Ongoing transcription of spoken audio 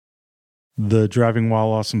The Driving While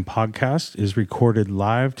Awesome podcast is recorded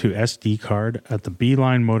live to SD card at the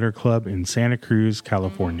Beeline Motor Club in Santa Cruz,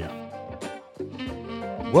 California.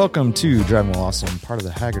 Welcome to Driving While Awesome, part of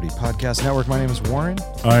the Haggerty Podcast Network. My name is Warren.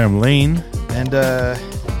 I am Lane. And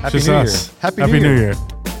Happy Just New us. Year. Happy New Year.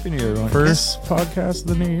 Happy New Year, everyone. First podcast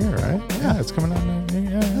of the new year, right? Yeah, it's coming out.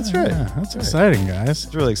 That's right. Yeah, that's exciting, guys.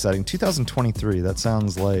 It's really exciting. 2023, that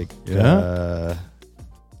sounds like, Yeah.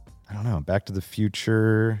 I don't know, Back to the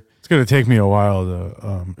Future. It's going to take me a while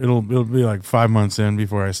to, it'll be like 5 months in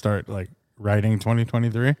before I start like writing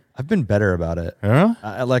 2023. I've been better about it. Yeah?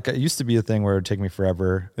 It used to be a thing where it would take me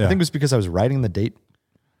forever. Yeah. I think it was because I was writing the date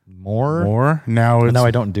more. Now Now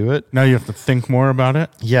I don't do it. Now you have to think more about it.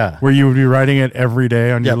 Yeah. Where you would be writing it every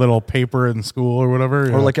day on your Yeah. little paper in school or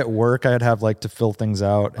whatever. Or like at work, I'd have like to fill things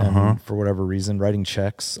out, and Uh-huh. for whatever reason, writing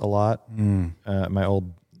checks a lot. My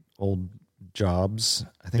old jobs,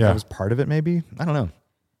 I think Yeah. that was part of it. Maybe, I don't know.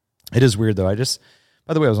 It is weird though.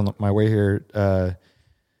 By the way, I was on my way here.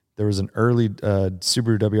 There was an early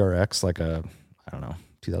Subaru WRX, like I don't know,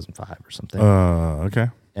 2005 or something, okay.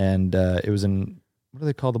 and it was in, what do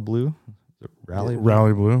they call the blue? The Rally World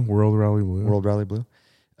Rally Blue. World Rally Blue.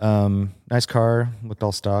 Nice car, looked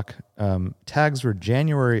all stock. Tags were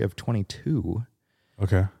January of 22.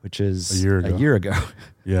 Okay. Which is A year ago.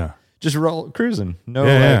 Yeah. Just cruising. No,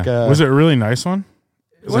 Yeah. Was it a really nice one?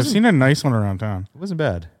 'Cause I've wasn't- seen a nice one around town. It wasn't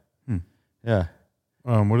bad. Yeah.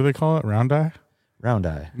 What do they call it? Round eye? Round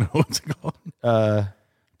eye. No, what's it called?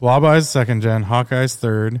 Blob Eye's second gen. Hawkeye's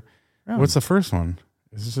third. Round. What's the first one?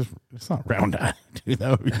 It's not round eye, dude. That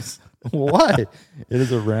would be. Why? It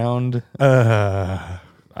is a round. I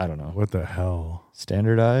don't know. What the hell?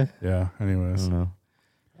 Standard eye? Yeah. I Anyways, don't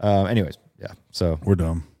know. Anyways, yeah. So we're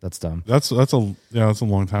dumb. that's dumb. That's a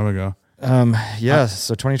long time ago. Yeah.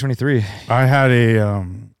 So 2023. I had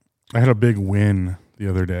a big win the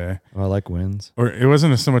other day. Oh, I like wins. Or it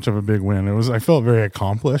wasn't so much of a big win. I felt very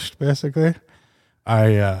accomplished, basically.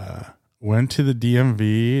 I went to the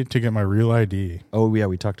DMV to get my real ID. Oh yeah,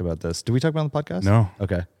 we talked about this. Did we talk about it on the podcast? No.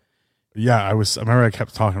 Okay. Yeah, I remember I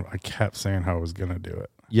kept saying how I was going to do it.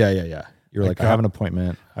 Yeah. You're like, I have an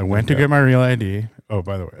appointment. I went to get my real ID. Oh,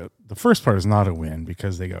 by the way, the first part is not a win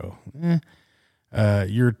because they go,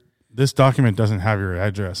 this document doesn't have your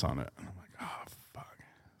address on it. And I'm like, oh, fuck.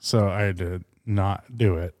 So I had to not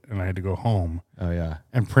do it, and I had to go home. Oh yeah.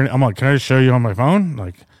 And print it. I'm like, can I just show you on my phone?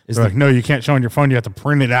 Like, they're like, no, you can't show on your phone. You have to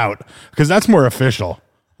print it out because that's more official.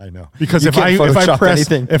 I know. Because You if can't Photoshop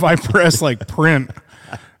I press like print,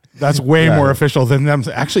 that's way more official than them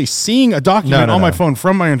actually seeing a document on my phone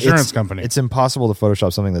from my insurance company. It's impossible to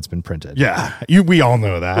Photoshop something that's been printed. Yeah, we all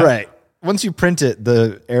know that, Right. Once you print it,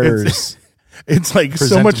 the errors. It's like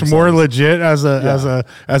so much more legit as a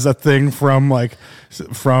thing from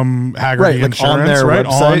Haggerty like Insurance, on their right?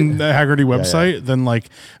 website. On the Haggerty website than like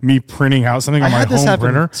me printing out something on my had this home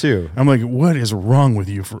happen printer too. I'm like, what is wrong with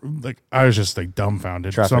you? I was just like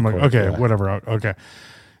dumbfounded. Traffic so I'm like, court, okay, yeah. whatever. Okay.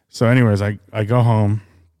 So anyways, I go home.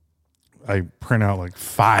 I print out like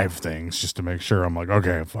 5 things just to make sure. I'm like,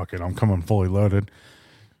 okay, fuck it. I'm coming fully loaded.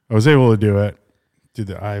 I was able to do it. Do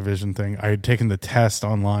the eye vision thing. I had taken the test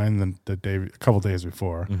online a couple days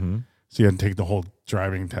before. Mm-hmm. So you had to take the whole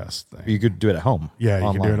driving test thing. You could do it at home. Yeah, you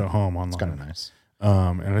online. could do it at home online. It's kind of nice.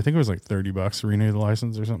 And I think it was like $30 to renew the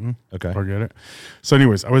license or something. Okay. Or get it. So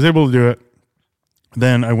anyways, I was able to do it.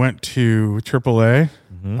 Then I went to AAA.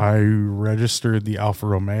 Mm-hmm. I registered the Alfa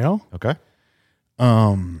Romeo. Okay.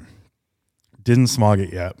 Didn't smog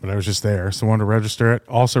it yet, but I was just there. So I wanted to register it.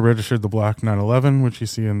 Also registered the black 911, which you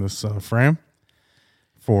see in this frame.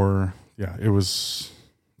 It was,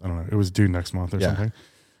 I don't know, it was due next month or something.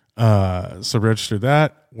 So registered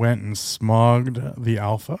that, went and smogged the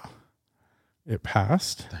Alpha. It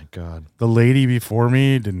passed. Thank God. The lady before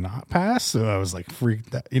me did not pass, so I was like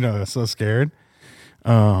freaked out, so scared.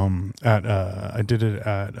 I did it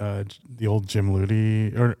at the old Jim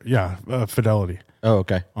Ludi, Fidelity. Oh,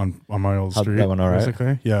 okay. On my old street. That one all right?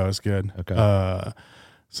 Basically. Yeah, it was good. Okay.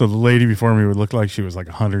 So the lady before me would look like she was like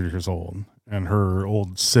 100 years old, and her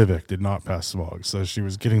old Civic did not pass smog. So she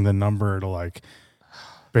was getting the number to like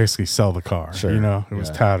basically sell the car. Sure. It was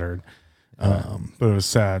tattered. But it was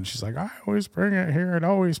sad. She's like, I always bring it here. It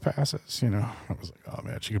always passes. I was like, oh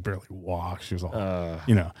man, she could barely walk. She was all,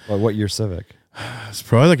 Well, what year Civic? it's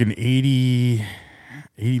probably like an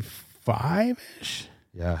 85-ish.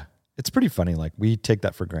 Yeah. It's pretty funny. Like, we take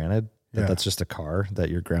that for granted that that's just a car that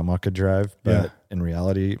your grandma could drive. But in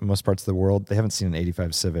reality, most parts of the world, they haven't seen an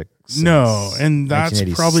 85 Civic since No, and that's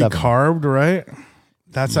probably 1987. carbed, right?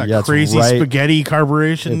 That's that Yeah, it's crazy right- spaghetti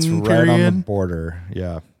carburation It's period. right on the border.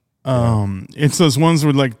 Yeah. It's those ones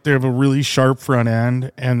where like they have a really sharp front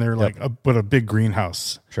end and they're like a big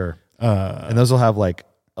greenhouse. Sure. And those will have like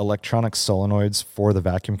electronic solenoids for the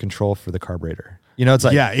vacuum control for the carburetor. You know, it's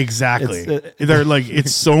like, yeah, exactly. They're like,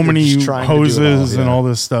 it's so many just trying to do it all, hoses and yeah. all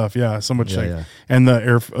this stuff. Yeah. So much like, yeah. and I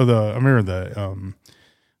remember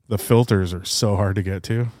the filters are so hard to get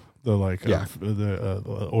to. The like,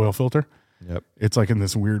 the oil filter. Yep. It's like in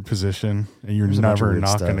this weird position and you're There's a bunch of never weird not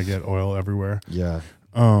stuff. going to get oil everywhere. Yeah.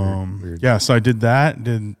 Weird. Yeah. So I did that,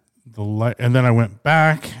 did the light, and then I went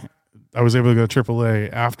back. I was able to go to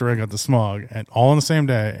AAA after I got the smog and all on the same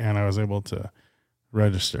day. And I was able to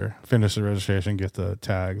finish the registration, get the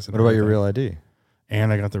tags. And What about your everything. real ID?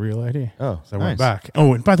 And I got the real ID. Oh, So I nice. went back.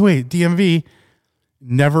 Oh, and by the way, DMV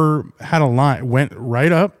never had a line. Went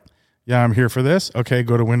right up. Yeah, I'm here for this. Okay,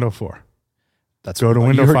 go to window 4. That's Go to what-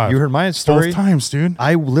 window you heard, 5. You heard my story. Both times, dude.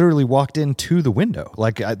 I literally walked into the window.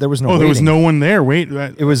 Like there was no. Oh, there was waiting. no one there. Wait,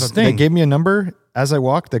 It was. They gave me a number as I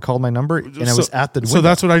walked. They called my number, and I was at the window. So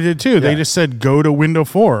that's what I did too. They Yeah. just said go to window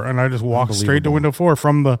 4, and I just walked straight to Unbelievable. window 4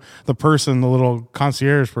 from the person, the little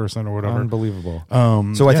concierge person or whatever. Unbelievable.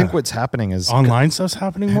 So I yeah. think what's happening is Online stuff's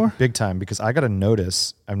happening more. big time because I got a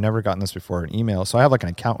notice. I've never gotten this before, an email. So I have like an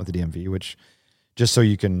account with the DMV, which just so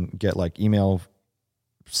you can get like email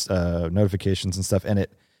notifications and stuff. And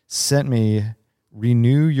it sent me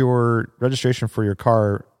renew your registration for your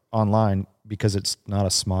car online because it's not a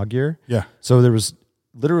smog year. Yeah, So there was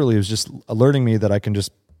literally, it was just alerting me that I can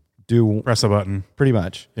just do press a button. pretty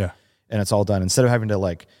much. Yeah. And it's all done instead of having to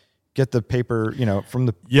like get the paper, from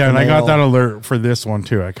the Yeah, the and I got mail. that alert for this one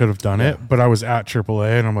too. I could have done it, but I was at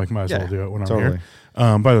AAA, and I'm like, might as well Yeah, do it when I'm totally.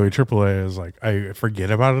 here. By the way, AAA is like I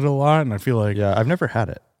forget about it a lot, and I feel like Yeah, I've never had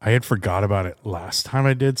it. I had forgot about it last time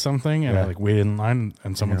I did something, and I Yeah. like waited in line,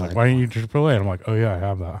 and someone's you're like, like, "Why didn't you do AAA?" And I'm like, "Oh yeah, I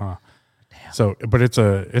have that, huh?" Damn. So, but it's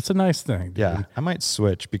a nice thing. Dude. Yeah, I might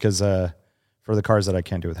switch because for the cars that I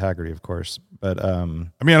can't do with Haggerty, of course. But I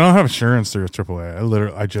mean, I don't have insurance through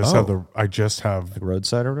AAA. I just have Oh. I just have like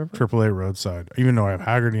roadside or whatever. AAA roadside, even though I have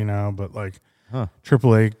Haggerty now, but like Huh.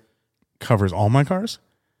 AAA covers all my cars.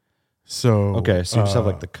 So Okay, so you just have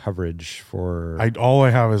like the coverage for. all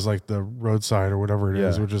I have is like the roadside or whatever it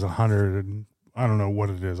is, Yeah. which is 100. And I don't know what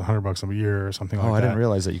it is, $100 a year or something like that. I didn't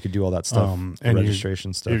realize that you could do all that stuff, And the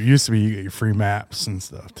registration stuff. It used to be you get your free maps and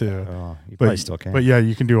stuff too. Oh, you but probably still can. But yeah,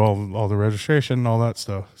 you can do all the registration and all that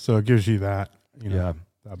stuff. So it gives you that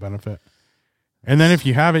that benefit. And then if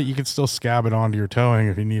you have it, you can still scab it onto your towing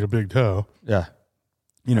if you need a big toe, yeah,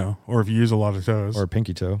 or if you use a lot of toes or a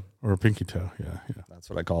pinky toe. or a pinky toe. Yeah, yeah, That's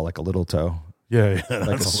what I call like a little toe, yeah. like a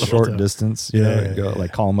that's little short toe. distance. Yeah, go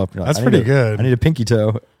like call them up. And you're like, That's I need pretty a- good. I need a pinky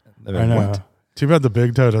toe. They're I like, know. "What?" Too bad the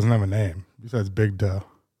big toe doesn't have a name besides big toe.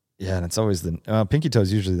 Yeah, and it's always the pinky toe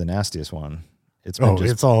is usually the nastiest one. It's been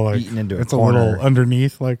just It's all like beaten into a it's corner. a little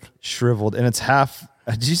underneath, like shriveled, and it's half.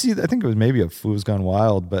 Did you see? I think it was maybe a Fool's Gone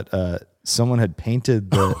Wild, but someone had painted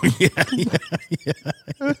the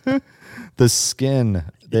the skin.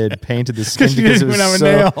 They had painted the skin 'Cause you because it didn't was even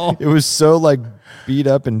have a so nail. it was so like beat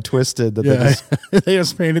up and twisted that they yeah. just, They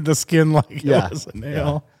just painted the skin like Yeah. it was a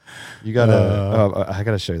nail. you gotta. I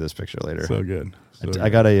gotta show you this picture later. So good. So I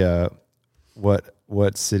good. got a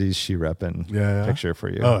what city's she repping Yeah. picture for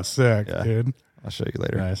you. Oh, sick, Yeah. dude. I'll show you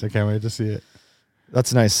later. Nice. I can't wait to see it.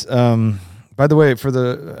 That's nice. By the way, for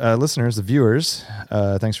the listeners, the viewers,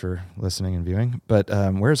 thanks for listening and viewing. But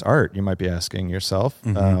where's Art? You might be asking yourself.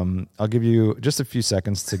 I'll give you just a few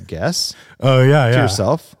seconds to guess Oh yeah, to yeah.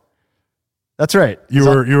 yourself. That's right. You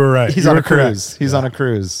were right. He's You on were a cruise. correct. He's Yeah. on a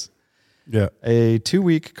cruise. Yeah. A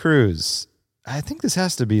 2-week cruise. I think this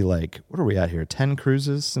has to be like, what are we at here? 10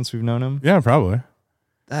 cruises since we've known him. Yeah, probably.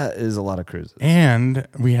 That is a lot of cruises. And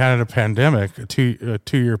we had a pandemic, a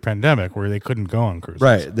 2-year pandemic where they couldn't go on cruises.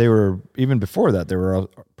 Right. They were, even before that, they were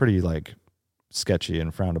pretty like sketchy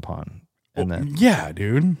and frowned upon. And then, Yeah,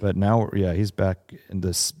 dude. but now, he's back in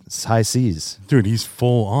this high seas, Dude, he's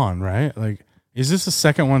full on, right? Like, is this the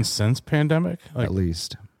second one since pandemic? Like, at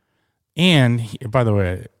least. and by the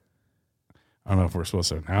way, I don't know if we're supposed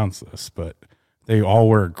to announce this, but they all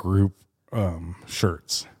wear group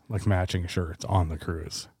shirts, like matching shirts on the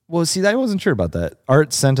cruise. Well, see, I wasn't sure about that.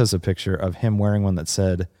 Art sent us a picture of him wearing one that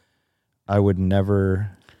said, I would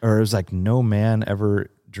never, or it was like, no man ever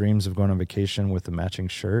dreams of going on vacation with a matching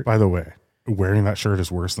shirt. By the way, wearing that shirt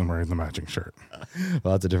is worse than wearing the matching shirt.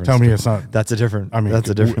 Well, that's a different Tell me story. it's not. That's a different, I mean, that's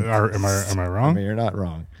a different. Am I I wrong? mean, you're not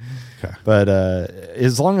wrong. Okay. But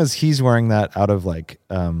as long as he's wearing that out of like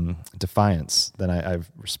defiance, then I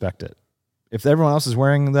respect it. If everyone else is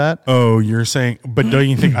wearing that, Oh, you're saying, but don't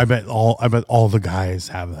you think? I bet all the guys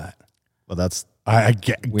have that. well, that's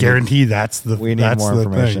guarantee that's the We need that's more the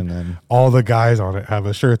information thing. then. All the guys on it have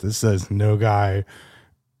a shirt that says no guy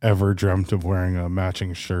ever dreamt of wearing a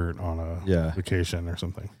matching shirt on a vacation or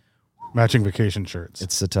something. Matching vacation shirts.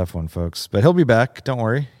 It's a tough one, folks. But he'll be back. Don't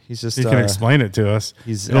worry. He's just He can explain it to us.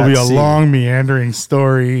 It'll be a long, meandering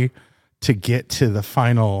story to get to the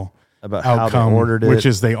final about outcome, how they ordered it, which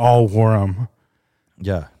is they all wore them.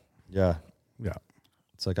 Yeah.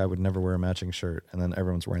 It's like I would never wear a matching shirt, and then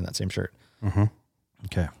everyone's wearing that same shirt. Uh-huh.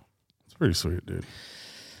 Okay. It's pretty sweet, dude.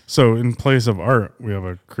 So in place of art, we have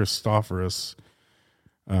a Christophorus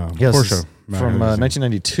Porsche from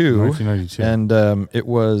 1992. 1992. And it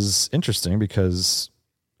was interesting because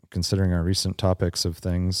considering our recent topics of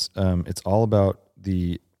things, it's all about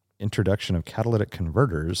the introduction of catalytic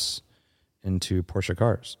converters into Porsche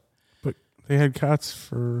cars. But they had cats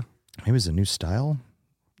for... Maybe it's a new style?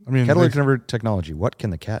 I mean, catalytic converter technology. What can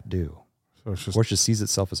the cat do? So it's just, Porsche sees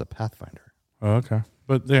itself as a pathfinder. Oh, okay.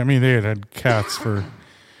 But they had cats for,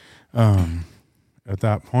 at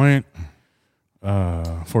that point,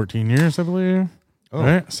 14 years, I believe. Oh.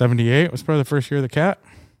 Right? 78 was probably the first year of the cat.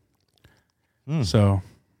 So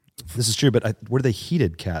this is true, but were they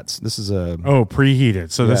heated cats? This is a... Oh,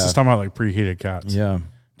 preheated. So this is talking about like preheated cats. Yeah.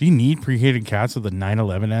 Do you need preheated cats with a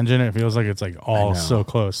 911 engine? It feels like it's like all so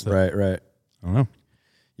close. Right. I don't know.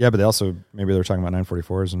 Yeah, but they also, maybe they're talking about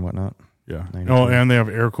 944s and whatnot. Yeah. Oh, and they have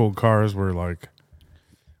air-cooled cars where like,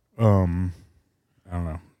 I don't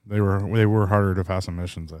know. They were harder to pass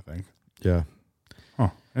emissions, I think. Yeah. Huh.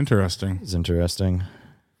 Interesting. It's interesting.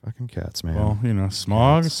 Fucking cats, man. Well,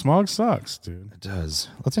 smog sucks, dude. It does.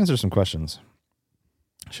 Let's answer some questions.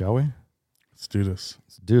 Shall we? Let's do this.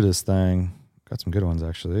 Let's do this thing. Got some good ones,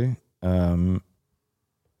 actually. I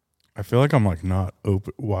feel like I'm like not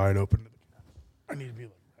wide open. I need to be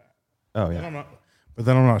like that. Oh, yeah. But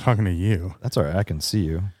then I'm not talking to you. That's all right. I can see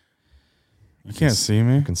you. You can't see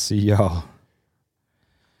me. I can see y'all.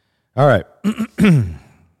 All right.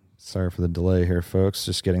 Sorry for the delay here, folks.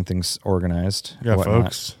 Just getting things organized. Yeah,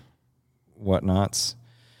 folks. Whatnots.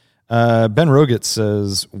 Ben Roget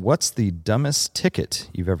says, what's the dumbest ticket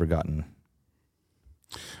you've ever gotten?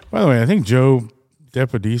 By the way, I think Joe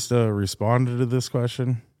DePodesta responded to this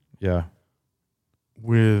question. Yeah.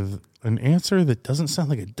 With an answer that doesn't sound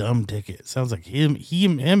like a dumb ticket. It sounds like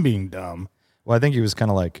him being dumb. Well, I think he was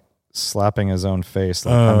kind of like slapping his own face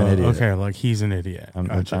like, I'm an idiot. Okay, like he's an idiot. I'm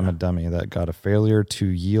a dummy that got a failure to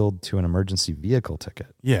yield to an emergency vehicle ticket.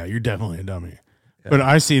 Yeah, you're definitely a dummy. Yeah. But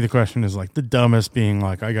I see the question as like the dumbest being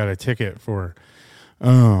like, I got a ticket for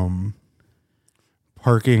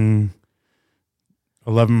parking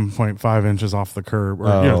 11.5 inches off the curb, or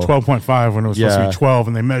 12.5 when it was supposed to be 12,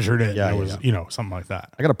 and they measured it. And it was something like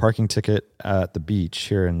that. I got a parking ticket at the beach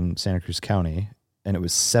here in Santa Cruz County, and it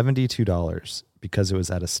was $72 because it was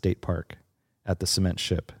at a state park at the cement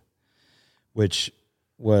ship, which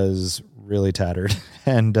was really tattered.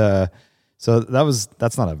 And so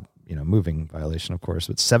that's not a moving violation, of course,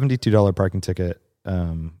 but $72 parking ticket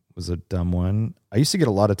was a dumb one. I used to get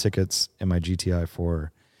a lot of tickets in my GTI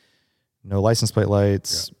for no license plate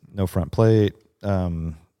lights, no front plate,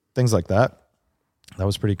 things like that. That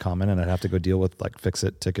was pretty common, and I'd have to go deal with like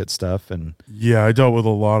fix-it ticket stuff. And yeah, I dealt with a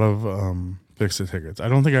lot of fix-it tickets. I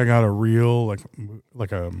don't think I got a real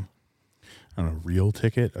real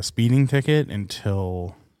ticket, a speeding ticket,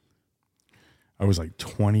 until I was like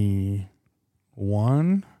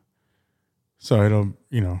 21. So I don't,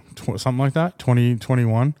 something like that,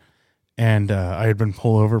 21. And I had been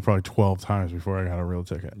pulled over probably 12 times before I got a real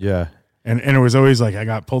ticket. Yeah. And it was always like I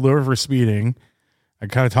got pulled over for speeding. I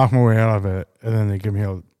kind of talked my way out of it, and then they give me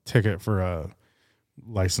a ticket for a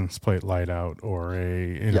license plate light out or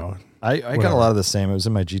I got a lot of the same. It was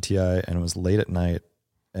in my GTI, and it was late at night,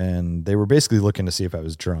 and they were basically looking to see if I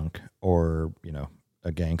was drunk or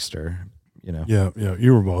a gangster. Yeah,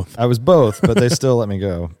 you were both. I was both, but they still let me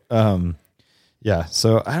go. Yeah,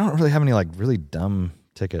 so I don't really have any like really dumb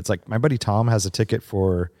tickets. Like my buddy Tom has a ticket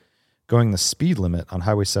for going the speed limit on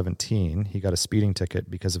Highway 17. He got a speeding ticket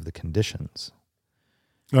because of the conditions.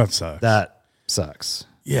 That sucks. That sucks.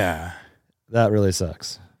 Yeah. That really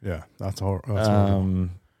sucks. Yeah, that's horrible. And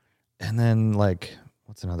then like,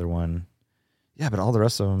 what's another one? Yeah, but all the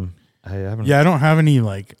rest of them, I haven't. Yeah, I don't have any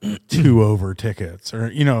like 2 over tickets or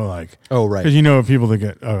like. Oh right. Because people that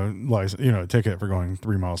get a ticket for going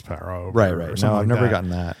 3 miles per hour. Right. No, I've never gotten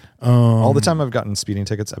that. All the time I've gotten speeding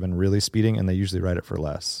tickets, I've been really speeding, and they usually write it for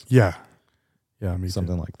less. Yeah. Me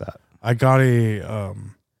something too. like that. I got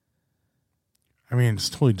it's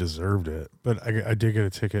totally deserved it, but I did get a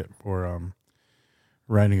ticket for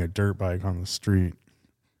riding a dirt bike on the street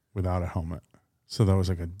without a helmet. So that was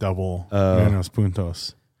like a double menos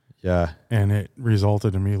puntos. Yeah. and it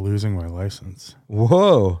resulted in me losing my license.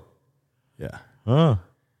 Whoa. Yeah. Oh,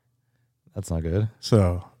 that's not good.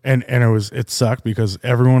 So, and it sucked because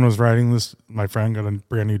everyone was riding this. My friend got a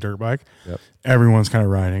brand new dirt bike. Yep. Everyone's kind of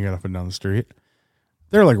riding it up and down the street.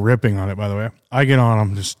 They're like ripping on it, by the way. I get on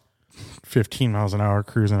them just 15 miles an hour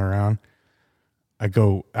cruising around. I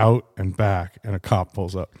go out and back, and a cop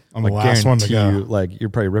pulls up. I'm the last one to go. You're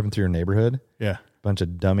probably ripping through your neighborhood. Yeah. Bunch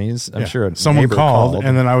of dummies. I'm Yeah. sure someone called,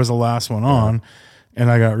 and then I was the last one on,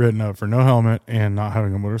 and I got written up for no helmet and not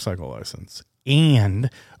having a motorcycle license.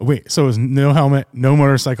 And so it was no helmet, no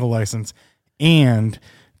motorcycle license, and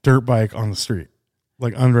dirt bike on the street,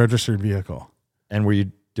 like unregistered vehicle. And were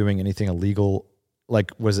you doing anything illegal?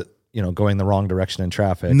 Like, was it, going the wrong direction in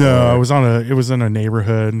traffic? No, I was it was in a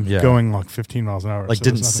neighborhood going like 15 miles an hour. Like, so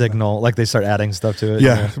didn't signal, like they start adding stuff to it?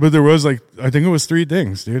 Yeah, but there was I think it was 3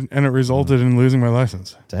 things, dude. And it resulted in losing my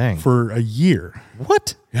license. Dang. For a year.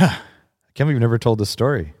 What? Yeah. I can't believe you've never told this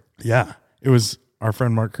story. Yeah. It was our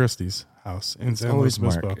friend Mark Christie's house in San Luis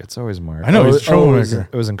Obispo. It's always Mark. I know, he's a troublemaker.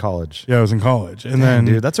 It was in college. Yeah, I was in college. And Dang, then,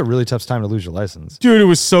 dude, that's a really tough time to lose your license. Dude, it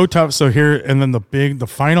was so tough. So here, and then the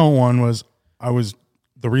final one was,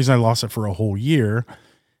 the reason I lost it for a whole year,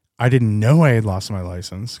 I didn't know I had lost my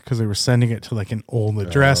license because they were sending it to like an old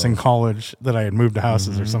address in college that I had moved to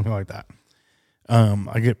houses or something like that.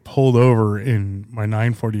 I get pulled over in my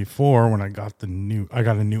 944 when I got a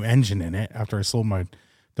new engine in it after I sold my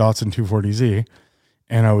Datsun 240Z,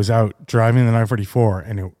 and I was out driving the 944,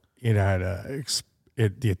 and it had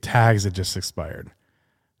the tags had just expired,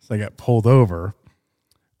 so I got pulled over.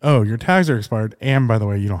 Oh, your tags are expired, and by the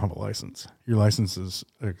way, you don't have a license. Your license is,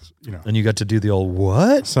 And you got to do the old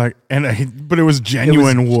what? So but it was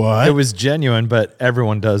genuine. It was genuine, but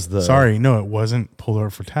everyone does the. Sorry, no, it wasn't pulled over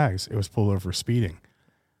for tags. It was pulled over for speeding.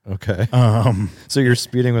 Okay. So you're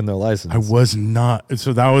speeding with no license. I was not.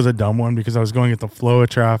 So that was a dumb one because I was going at the flow of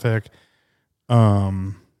traffic,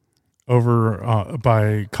 over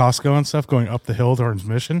by Costco and stuff, going up the hill towards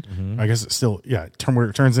Mission. I guess it's still where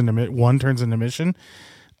it turns into Mission.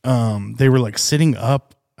 They were like sitting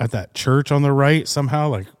up at that church on the right somehow,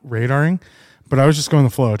 like radaring, but I was just going the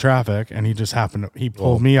flow of traffic, and he just he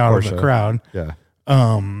pulled me out of the crowd. Yeah.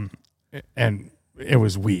 And it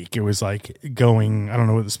was weak. It was like going, I don't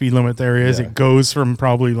know what the speed limit there is. Yeah. It goes from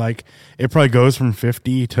probably goes from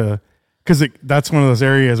 50 to, because that's one of those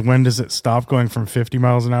areas. When does it stop going from 50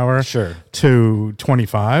 miles an hour to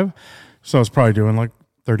 25? So I was probably doing like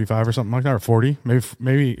 35 or something like that, or 40,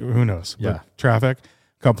 maybe who knows? Yeah. But traffic,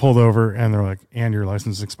 got pulled over, and they're like, and your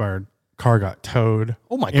license expired. Car got towed.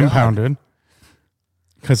 Oh my God. Impounded.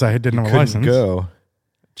 Because I didn't have a license. Go.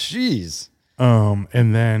 Jeez.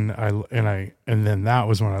 And then that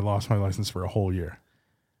was when I lost my license for a whole year.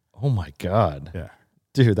 Oh my God. Yeah.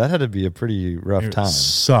 Dude, that had to be a pretty rough time.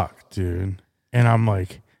 Sucked, dude. And I'm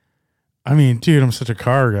like, I mean, dude, I'm such a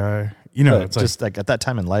car guy. But it's just like at that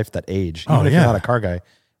time in life, that age, even if you're not a car guy,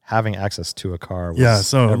 having access to a car was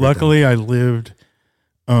so everything. Luckily I lived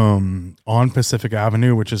on Pacific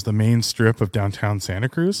Avenue, which is the main strip of downtown Santa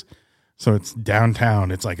Cruz. So it's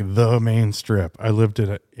downtown. It's like the main strip. I lived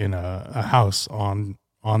in a house on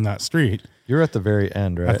that street. You're at the very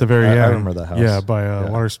end, right? At the very end. I remember that house. Yeah, by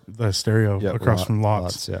the stereo across from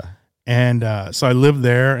Lots. Yeah. And so I lived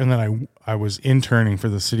there, and then I was interning for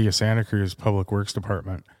the City of Santa Cruz Public Works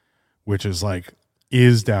Department, which is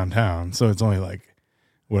downtown. So it's only like,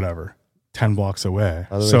 whatever, 10 blocks away.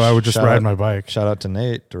 So I would just ride my bike. Shout out to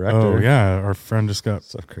Nate, director. Oh, yeah. Our friend just got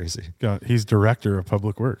so crazy. He's director of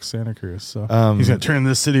Public Works, Santa Cruz. So he's going to turn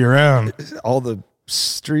this city around. All the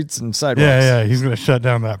streets and sidewalks. Yeah. He's going to shut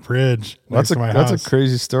down that bridge. That's a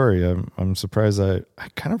crazy story. I'm surprised. I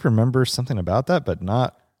kind of remember something about that, but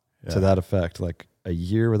not to that effect. Like a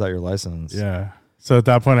year without your license. Yeah. So at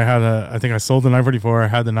that point, I think I sold the 944. I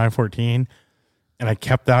had the 914, and I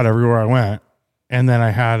kept that everywhere I went. And then I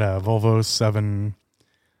had a Volvo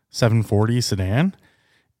 740 sedan,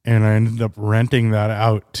 and I ended up renting that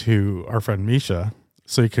out to our friend Misha,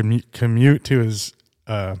 so he could commute to his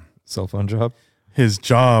cell phone job. His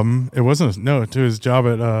job. It wasn't to his job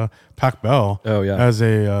at Pac Bell. Oh yeah, as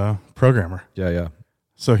a programmer. Yeah.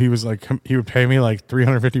 So he was like, he would pay me like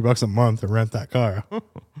 $350 a month to rent that car,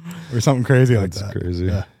 or something crazy like that. That's crazy.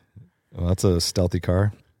 Yeah. Well, that's a stealthy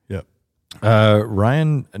car. Yep.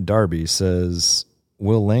 Ryan Darby says,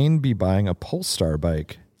 will Lane be buying a Polestar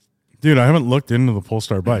bike? Dude, I haven't looked into the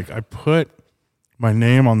Polestar bike. I put my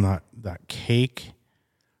name on that Cake.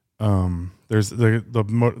 There's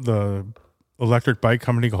the electric bike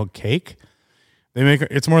company called Cake. They make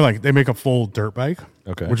a full dirt bike,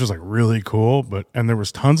 okay, which is like really cool. And there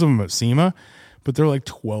was tons of them at SEMA, but they're like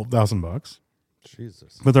 $12,000.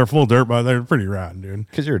 Jesus. but they're full dirt bike. They're pretty rad, dude.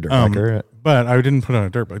 Because you're a dirt biker. But I didn't put on a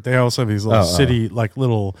dirt bike. They also have these little city, like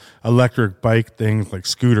little electric bike things, like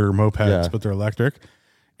scooter mopeds, but they're electric.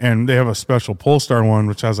 And they have a special Polestar one,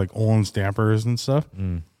 which has like Öhlins dampers and stuff.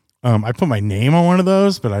 I put my name on one of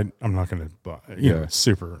those, but I'm not going to buy. You know,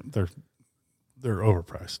 super. They're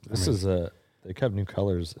overpriced. This is they have new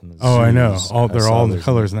colors in the Oh, I know. zoos. They're all in the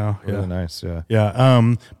colors now. Really Yeah, nice. Yeah.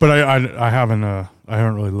 yeah. But I haven't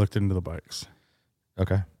really looked into the bikes.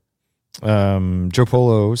 Okay. Joe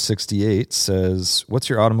Polo 68 says, "What's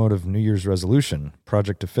your automotive New Year's resolution?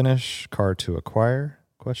 Project to finish, car to acquire?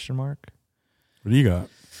 Question mark. What do you got?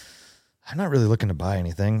 I'm not really looking to buy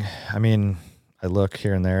anything. I mean, I look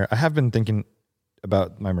here and there. I have been thinking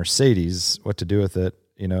about my Mercedes, what to do with it.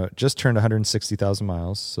 You know, it just turned 160,000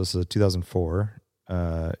 miles. So this is a 2004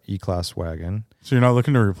 E-Class wagon. So you're not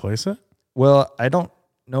looking to replace it? Well, I don't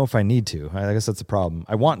know if I need to. I guess that's the problem.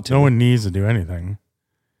 I want to. No one needs to do anything.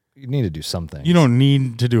 You need to do something. You don't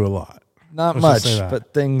need to do a lot. Not Let's just much, say that.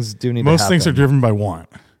 but things do need to happen. Most things are driven by want.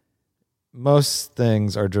 Most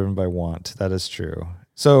things are driven by want. That is true.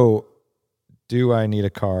 So, do I need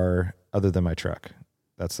a car other than my truck?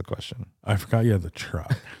 That's the question. I forgot you had the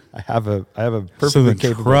truck. I have a So perfectly the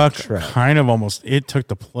capable truck kind of it took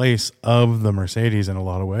the place of the Mercedes in a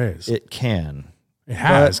lot of ways. It can. It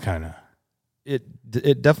has kind of.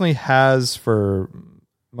 It definitely has for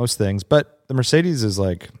most things, but the Mercedes is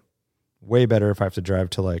like way better if I have to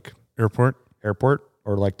drive to like Airport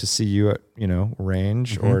or like to see you at,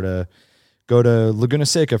 range or to go to Laguna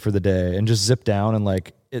Seca for the day and just zip down and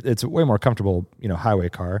like it's a way more comfortable, highway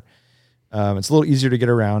car. It's a little easier to get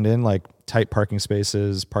around in, like tight parking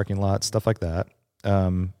spaces, parking lots, stuff like that.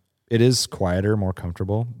 It is quieter, more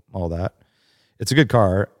comfortable, all that. It's a good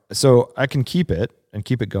car. So I can keep it and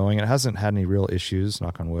keep it going. It hasn't had any real issues,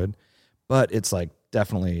 knock on wood, but it's like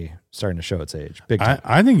definitely starting to show its age. Big time.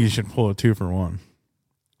 I think you should pull a 2-for-1.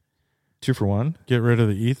 2-for-1? Get rid of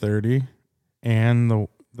the E30 and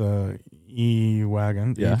the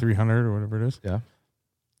E-Wagon, the E300 or whatever it is. Yeah.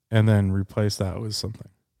 And then replace that with something.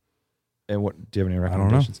 And what do you have any I don't know.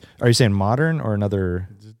 recommendations? Are you saying modern or another?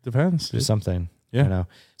 It depends. Just something. Yeah.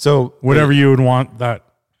 So whatever you would want that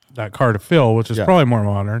car to fill, which is probably more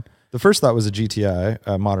modern. The first thought was a GTI,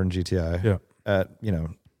 a modern GTI. Yeah. At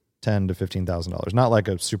 $10,000 to $15,000. Not like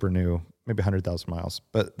a super new, maybe 100,000 miles.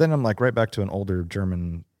 But then I'm like right back to an older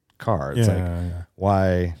German car. It's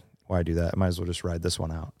why do that? I might as well just ride this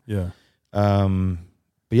one out. Yeah.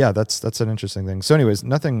 But yeah, that's an interesting thing. So anyways,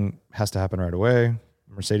 nothing has to happen right away.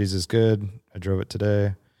 Mercedes is good. I drove it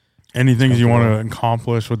today. Any things you want to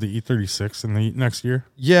accomplish with the E36 in the next year?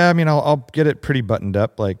 Yeah, I mean, I'll get it pretty buttoned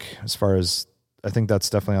up. Like as far as I think that's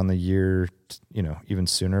definitely on the year, even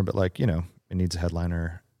sooner. But like it needs a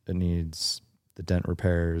headliner. It needs the dent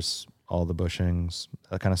repairs, all the bushings,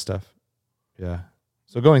 that kind of stuff. Yeah.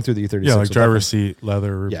 So going through the E36, yeah, like driver's seat,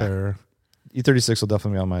 leather repair. Yeah. E36 will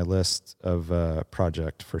definitely be on my list of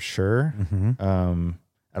project for sure. Mm-hmm.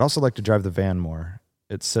 I'd also like to drive the van more.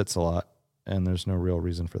 It sits a lot, and there's no real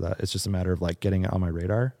reason for that. It's just a matter of like getting it on my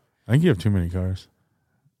radar. I think you have too many cars.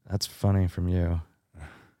 That's funny from you.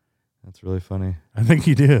 That's really funny. I think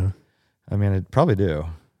you do. I mean, I probably do.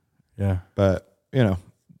 Yeah. But, the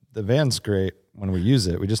van's great when we use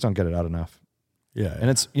it. We just don't get it out enough. Yeah. And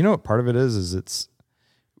it's, what part of it is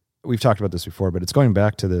we've talked about this before, but it's going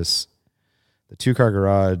back to the 2-car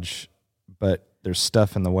garage, but there's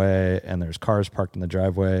stuff in the way and there's cars parked in the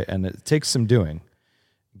driveway and it takes some doing.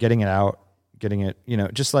 Getting it out, getting it,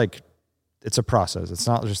 just like it's a process. It's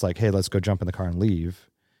not just like, hey, let's go jump in the car and leave.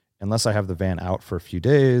 Unless I have the van out for a few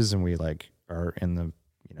days and we like are in the,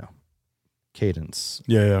 cadence.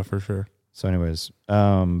 Yeah, for sure. So anyways,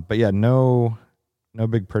 but yeah, no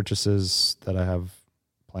big purchases that I have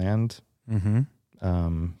planned.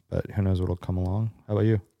 Mm-hmm. But who knows what'll come along. How about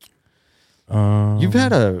you? You've You've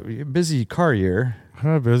had a busy car year. I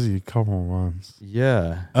had a busy couple of months.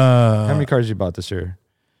 Yeah. How many cars you bought this year?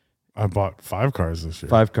 I bought 5 cars this year.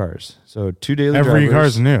 5 cars. So 2 daily Every drivers.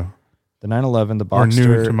 car's new. The 911, the Or Boxster,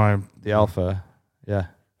 new to my the Alpha. Yeah.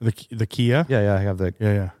 the Kia. Yeah. I have the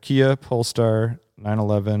Yeah. Kia, Polestar,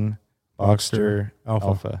 911, Boxster,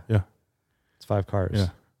 Alpha. Yeah. It's 5 cars. Yeah.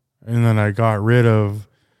 And then I got rid of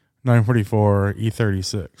 944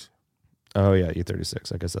 E36. Oh yeah,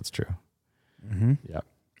 E36. I guess that's true. Mm-hmm. Yeah.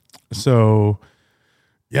 So,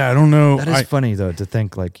 yeah, I don't know. That is funny though to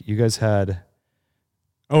think like you guys had.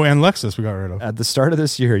 Oh, and Lexus we got rid of. At the start of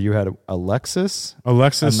this year, you had a Lexus, A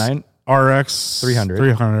Lexus RX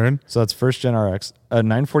 300. So that's first gen RX, a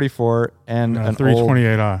 944, and an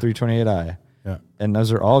 328i. 328i. Yeah. And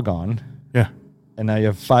those are all gone. Yeah. And now you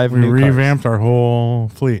have 5 We new revamped our whole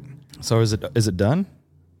fleet. So is it done?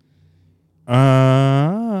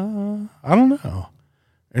 I don't know.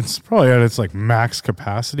 It's probably at its like max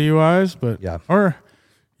capacity wise, but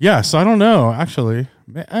so I don't know actually.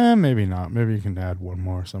 Maybe not. Maybe you can add one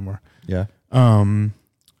more somewhere. Yeah.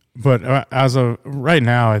 But as of right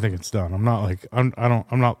now, I think it's done. I'm not like I'm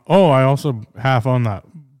not. Oh, I also half own that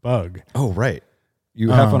Bug. Oh, right.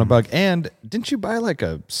 You have on a Bug, and didn't you buy like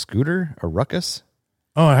a scooter, a Ruckus?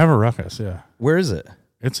 Oh, I have a Ruckus. Yeah. Where is it?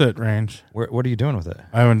 It's at Range. What are you doing with it?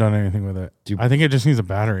 I haven't done anything with it. I think it just needs a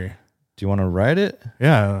battery. Do you want to ride it?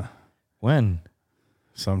 Yeah. When?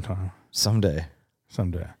 Sometime. Someday.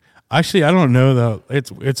 Actually, I don't know though.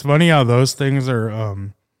 It's funny how those things are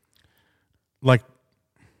like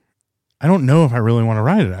I don't know if I really want to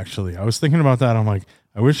ride it actually. I was thinking about that. I'm like,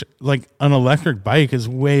 I wish like an electric bike is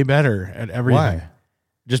way better at everything. Why?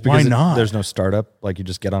 Just because Why not? There's no startup, like you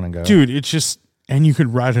just get on and go. Dude, it's just and you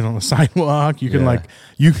could ride it on the sidewalk. You can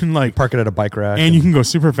park it at a bike rack and you can go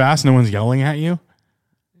super fast. No one's yelling at you.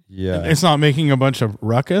 Yeah. It's not making a bunch of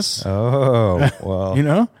ruckus. Oh, well. You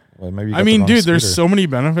know? Well, maybe dude, there's so many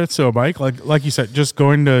benefits to a bike. Like you said, just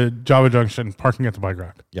going to Java Junction, parking at the bike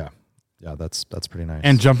rack. Yeah. Yeah, that's pretty nice.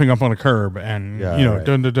 And jumping up on a curb and, right. Like,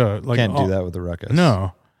 can't do that with the Ruckus.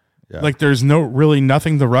 No. Yeah. Like there's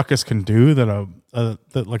nothing the Ruckus can do that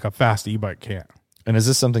that like a fast e-bike can't. And is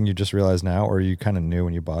this something you just realized now, or you kind of knew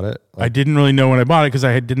when you bought it? I didn't really know when I bought it because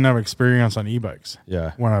I didn't have experience on e-bikes.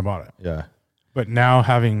 Yeah. When I bought it. Yeah. But now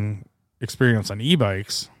having experience on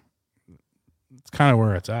e-bikes, it's kind of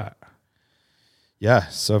where it's at. Yeah.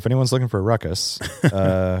 So if anyone's looking for a Ruckus,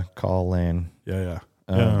 call Lane. Yeah.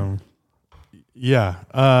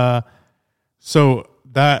 So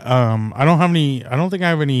that I don't think I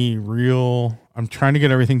have any real. I'm trying to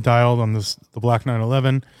get everything dialed on the Black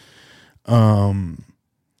 911.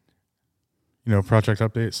 Project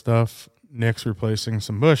update stuff. Nick's replacing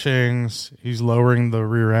some bushings. He's lowering the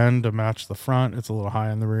rear end to match the front. It's a little high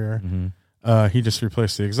in the rear. Mm-hmm. He just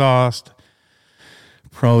replaced the exhaust.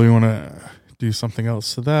 Probably want to do something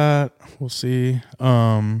else to that. We'll see.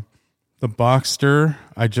 The Boxster,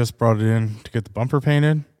 I just brought it in to get the bumper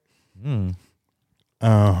painted. Damn.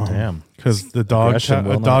 Because the dog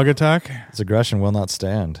attack. Its aggression will not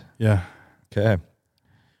stand. Yeah. Okay.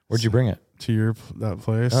 Where'd you bring it? To that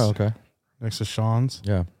place. Oh, okay. Next to Sean's.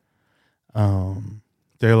 Yeah.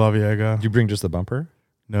 De La Viega. Did you bring just the bumper?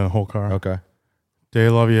 No, whole car. Okay. De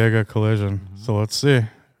La Viega collision. Mm-hmm. So let's see.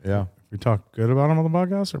 Yeah. If we talk good about him on the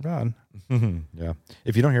podcast or bad. Yeah.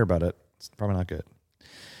 If you don't hear about it, it's probably not good.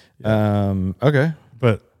 Yeah. Okay.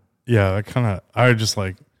 But yeah, I just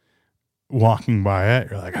like walking by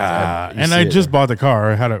it. You're like, and I just bought the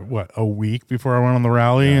car. I had it, a week before I went on the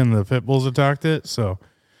rally and the pit bulls attacked it. So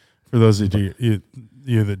for those of you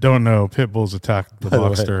that don't know, pit bulls attacked the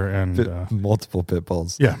Boxster and multiple pit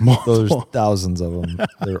bulls. Yeah, multiple. There's thousands of them.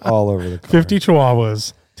 They're all over the car. 50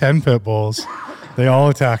 Chihuahuas, 10 pit bulls. They all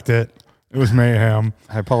attacked it. It was mayhem.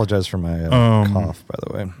 I apologize for my cough, by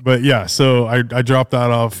the way. But yeah, so I dropped that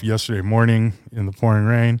off yesterday morning in the pouring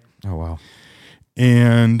rain. Oh, wow.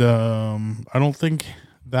 And I don't think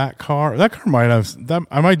that car might have that.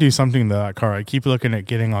 I might do something to that car. I keep looking at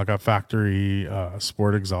getting like a factory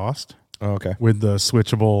sport exhaust. Oh, okay. With the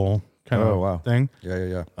switchable kind of thing.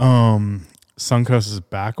 Yeah. Suncoast is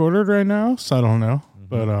back ordered right now, so I don't know. Mm-hmm.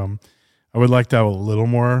 But I would like to have a little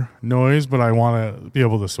more noise, but I want to be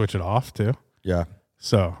able to switch it off too. Yeah.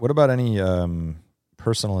 So what about any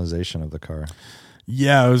personalization of the car?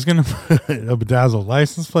 Yeah, I was gonna put a bedazzled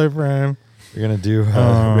license plate for him. You're gonna do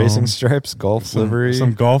racing stripes, golf livery,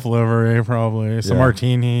 some golf livery, probably some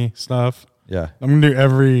martini stuff. Yeah, I'm gonna do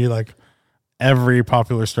every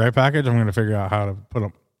popular stripe package. I'm gonna figure out how to put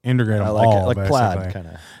them, integrate them all, like plaid kind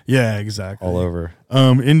of. Yeah, exactly. All over.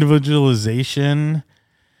 Individualization.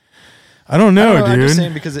 I don't know, dude. I'm just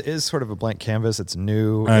saying because it is sort of a blank canvas. It's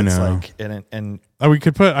new. I it's know. Like, and we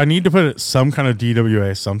could put. I need to put some kind of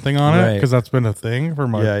DWA something on it because that's been a thing for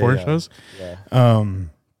my Porsches. Yeah.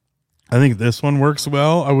 I think this one works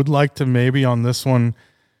well. I would like to maybe on this one.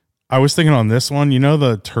 I was thinking on this one. You know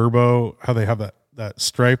the turbo, how they have that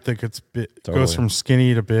stripe that goes from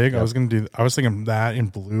skinny to big. Yep. I was thinking that in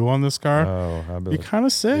blue on this car. Oh, be kind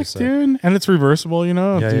of sick, dude. And it's reversible, you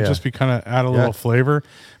know. Just be kind of add a little flavor,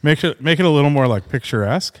 make it a little more like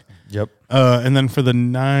picturesque. Yep. And then for the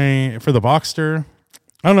Boxster,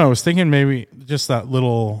 I don't know. I was thinking maybe just that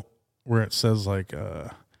little where it says like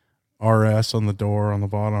RS on the door on the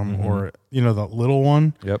bottom, or that little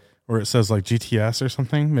one. Yep. Where it says like GTS or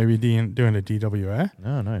something, maybe doing a DWA.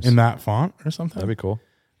 Oh, nice. In that font or something. That'd be cool.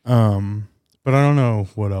 But I don't know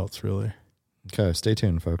what else really. Okay, stay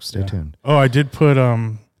tuned, folks. Stay tuned. Oh, I did put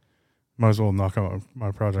Might as well knock out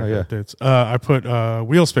my project Oh, yeah. updates. I put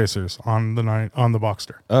wheel spacers on the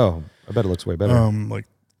Boxster. Oh, I bet it looks way better.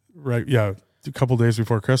 A couple days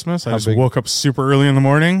before Christmas. I How just big? woke up super early in the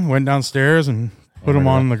morning, went downstairs and put them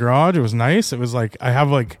on in the garage. It was nice. It was like I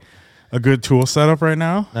have like a good tool setup right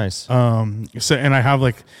now. Nice. And I have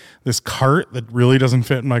like this cart that really doesn't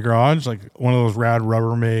fit in my garage, like one of those rad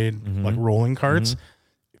Rubbermaid like rolling carts.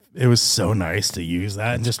 It was so nice to use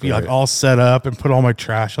that and just be like all set up and put all my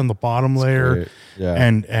trash on the bottom layer. Great. Yeah.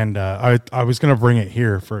 And I was gonna bring it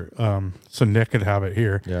here for so Nick could have it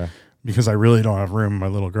here. Yeah. Because I really don't have room in my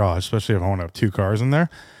little garage, especially if I want to have 2 cars in there.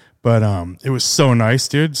 But it was so nice,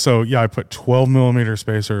 dude. So yeah, I put 12 millimeter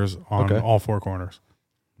spacers on all 4 corners.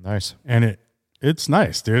 Nice. And it's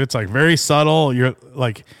nice, dude. It's like very subtle. You're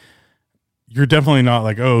definitely not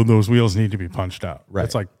like, oh, those wheels need to be punched out. Right.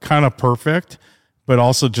 It's like kind of perfect, but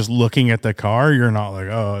also just looking at the car, you're not like,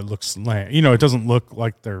 oh, it looks lame. You know, it doesn't look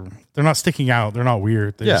like they're not sticking out. They're not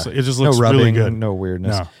weird. It just looks no rubbing, really good. No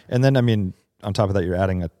weirdness. No. And then, I mean, on top of that, you're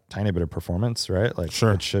adding a tiny bit of performance, right? Like,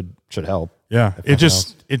 Sure. it should help. Yeah. if It nothing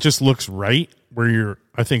else. just looks right where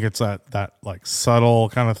I think it's that like subtle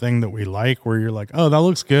kind of thing that we like where you're like, oh, that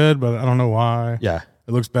looks good, but I don't know why. Yeah.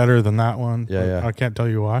 It looks better than that one. Yeah, but yeah. I can't tell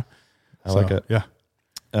you why. I like it. Yeah.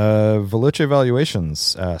 Veloce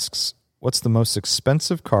Valuations asks, what's the most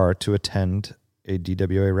expensive car to attend a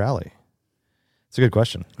DWA rally? It's a good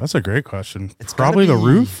question. That's a great question. It's probably gotta the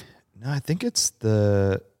be- roof. No, I think it's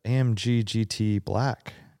the AMG GT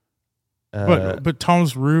Black. But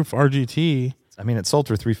Tom's Roof RGT. I mean, it sold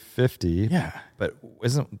for $350. Yeah. But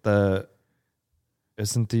isn't the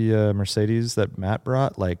Mercedes that Matt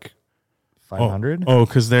brought like $500? Oh,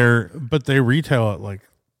 because they retail at like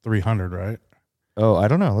 300, right? Oh, I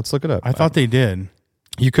don't know. Let's look it up. I thought they did.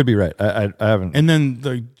 You could be right. I haven't. And then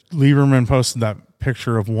the Lieberman posted that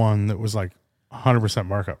picture of one that was like 100%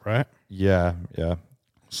 markup, right? Yeah.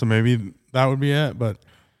 So maybe that would be it. But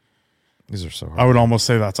These are so hard. I would almost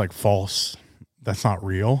say that's like false. That's not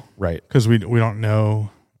real Right. because we don't know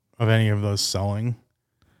of any of those selling.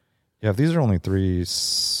 Yeah, if these are only $3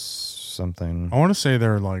 something. I want to say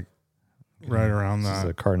they're like right around This is a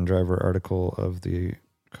that. Car and Driver article of the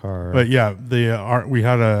car. But yeah, we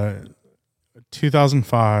had a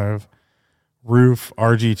 2005 Roof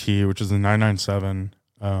RGT, which is a 997,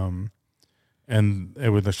 and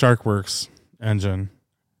with the Sharkworks engine,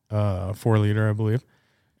 4 liter, I believe,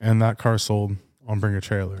 and that car sold on Bring a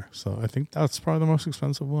Trailer. So I think that's probably the most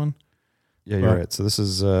expensive one. Yeah, you're But- right. So this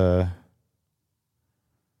is what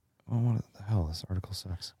the hell? This article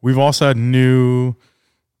sucks. We've also had new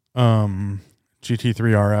GT3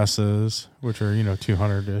 RSs, which are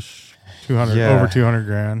 200-ish, over 200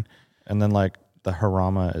 grand. And then like the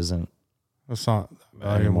Harama isn't That's not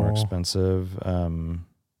any more valuable. expensive. I'm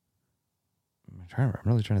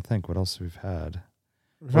really trying to think what else we've had.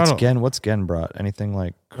 We've had What's Gen brought? Anything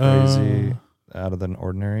like crazy out of the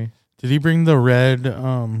ordinary? Did he bring the red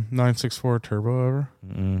 964 turbo ever?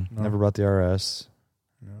 No. Never brought the RS.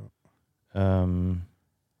 No.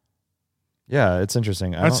 Yeah, it's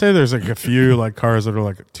interesting. I'd say there's like a few like cars that are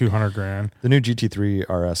like 200 grand. the new GT3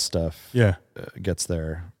 RS stuff Yeah. gets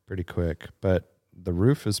there pretty quick, but the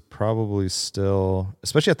roof is probably still,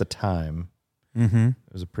 especially at the time, Mm-hmm.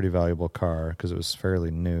 it was a pretty valuable car because it was fairly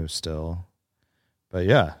new still. But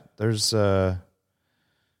yeah, there's gosh,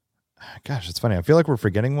 it's funny. I feel like we're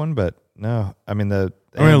forgetting one, but no. I mean a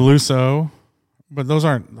Lusso, but those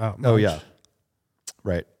aren't that much. Oh yeah,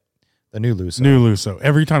 right. The new Lusso. New Lusso.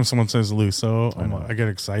 Every time someone says Lusso, I know. I get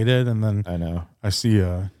excited, and then I know. I see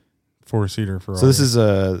a 4-seater Ferrari. So this is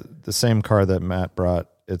the same car that Matt brought.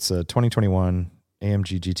 It's a 2021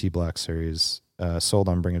 AMG GT Black Series, sold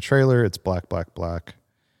on Bring a Trailer. It's black,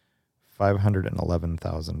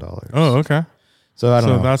 $511,000. Oh, okay. So I don't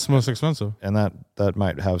know. That's the most expensive, And that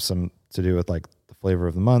might have some to do with like the flavor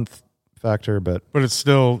of the month factor, but but it's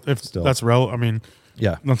still Still. that's real. I mean,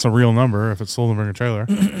 yeah, that's a real number if it's sold in Bring a Trailer,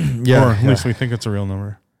 yeah, or at least we think it's a real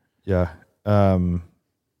number. yeah.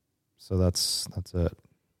 So that's it.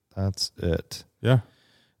 That's it. Yeah.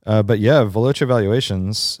 But yeah, Veloce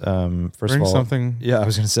Valuations. First Bring of all, something. yeah, I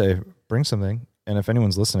was going to say, bring something. And if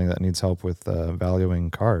anyone's listening that needs help with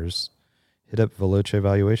valuing cars, hit up Veloce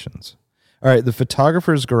Valuations. All right, the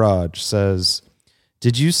Photographer's Garage says,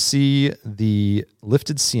 did you see the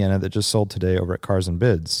lifted Sienna that just sold today over at Cars and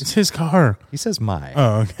Bids? It's his car. He says my.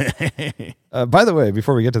 Oh, okay. By the way,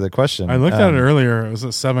 before we get to the question, I looked at it earlier. It was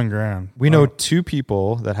at $7 grand. we know 2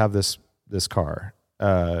 people that have this car.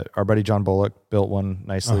 Our buddy John Bullock built one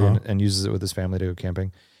nicely and uses it with his family to go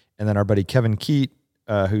camping. And then our buddy Kevin Keat,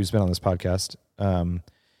 who's been on this podcast,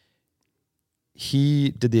 he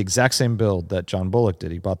he did the exact same build that John Bullock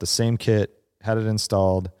did. He bought the same kit, had it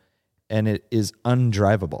installed, and it is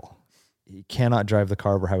undrivable. He cannot drive the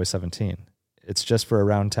car over Highway 17. It's just for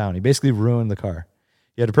around town. He basically ruined the car.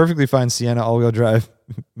 He had a perfectly fine Sienna all-wheel drive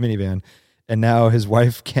minivan, and now his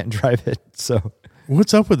wife can't drive it. So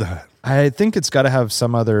what's up with that? I think it's got to have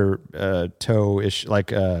some other tow issue,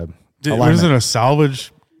 like Is it a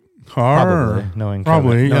salvage car? Probably, knowing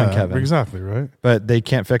Kevin. Exactly, right? But they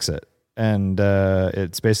can't fix it, and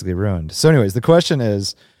it's basically ruined. So anyways, the question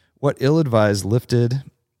is, what ill-advised lifted,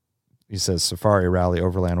 he says safari, rally,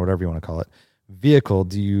 overland, whatever you want to call it, vehicle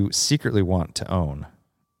do you secretly want to own?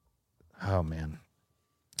 Oh, man.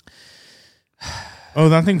 Oh,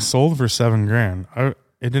 that thing sold for $7,000.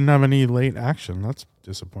 It didn't have any late action. That's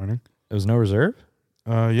disappointing. There was no reserve?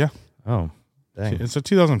 Yeah. Oh, dang. It's a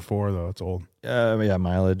 2004 though. It's old. Yeah,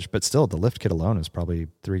 mileage, but still, the lift kit alone is probably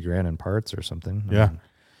 $3,000 in parts or something. Yeah.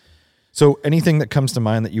 So anything that comes to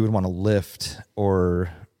mind that you would want to lift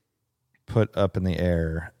or put up in the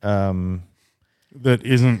air? That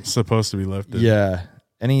isn't supposed to be lifted. Yeah.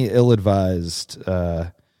 Any ill-advised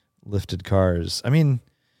lifted cars? I mean,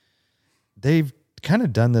 they've kind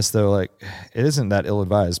of done this though. Like, it isn't that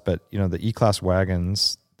ill-advised, but you know, the E-Class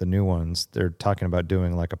wagons, the new ones, they're talking about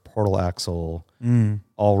doing like a portal axle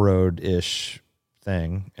all-road-ish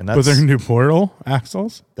thing, and that's. But they're gonna do portal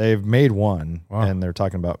axles. They've made one, wow. And they're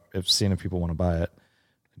talking about seeing if people want to buy it,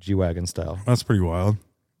 G-wagon style. That's pretty wild.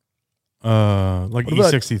 Like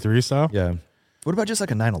E63 style. Yeah. What about just like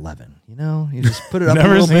a 911? You know, you just put it up. Never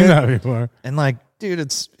a little seen bit, that before. and like, dude,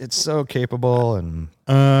 it's so capable, and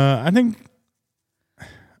I think.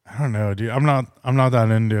 I don't know, dude. I'm not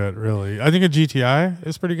that into it really. I think a GTI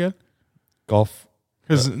is pretty good. Golf,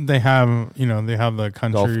 because they have the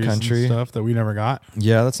countries country and stuff that we never got.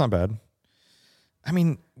 Yeah, that's not bad. I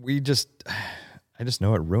mean, I just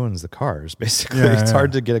know it ruins the cars. Basically, it's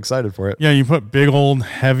hard to get excited for it. Yeah, you put big old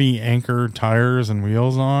heavy anchor tires and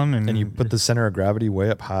wheels on, and you put the center of gravity way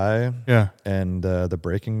up high. Yeah, and the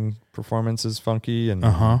braking performance is funky, and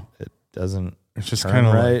it doesn't. It's just kind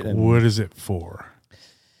of right. Like, what is it for?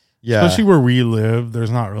 Yeah, especially where we live,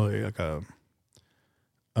 there's not really like a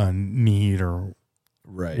need or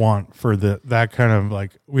want for that kind of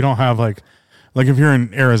like. We don't have like if you're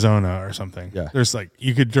in Arizona or something. Yeah, there's like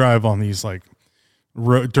you could drive on these like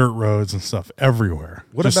dirt roads and stuff everywhere.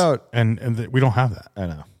 What about we don't have that. I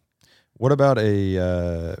know. What about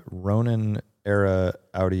a Ronin era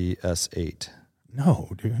Audi S8?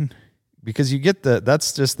 No, dude. Because you get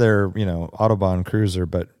that's just their Autobahn cruiser,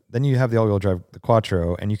 but then you have the all-wheel drive, the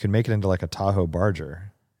Quattro, and you can make it into like a Tahoe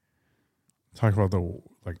Barger. Talk about the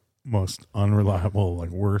like most unreliable, like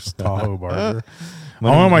worst Tahoe Barger. I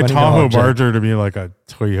want my Tahoe Barger to be like a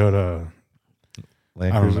Toyota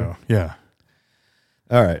Land I don't Cruiser? know. Yeah.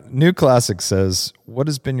 All right. New Classic says, what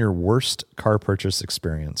has been your worst car purchase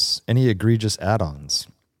experience? Any egregious add-ons?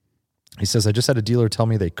 He says, I just had a dealer tell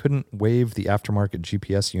me they couldn't waive the aftermarket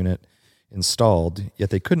GPS unit installed, yet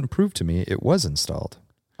they couldn't prove to me it was installed.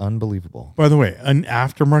 Unbelievable. By the way, an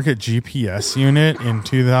aftermarket GPS unit in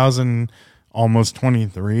 2000, almost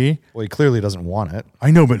 23. Well, he clearly doesn't want it. I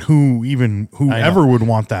know, but whoever would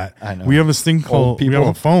want that? I know. We have this thing called, we have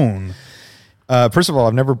a phone. First of all,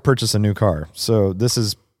 I've never purchased a new car, so this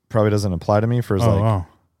is probably doesn't apply to me for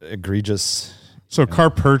egregious. So car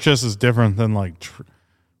purchase is different than like,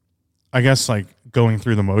 I guess like going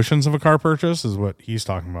through the motions of a car purchase is what he's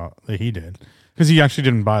talking about that he did because he actually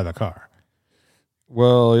didn't buy the car.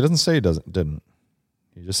 Well, he doesn't say he didn't.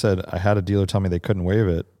 He just said I had a dealer tell me they couldn't waive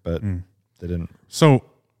it, but they didn't. So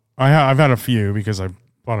I've had a few because I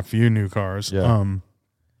bought a few new cars. Yeah.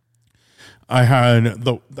 I had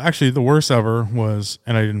the worst ever was,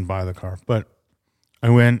 and I didn't buy the car, but I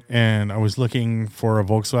went and I was looking for a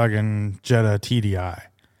Volkswagen Jetta TDI.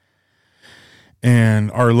 And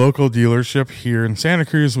our local dealership here in Santa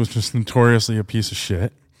Cruz was just notoriously a piece of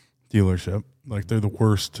shit dealership. Like they're the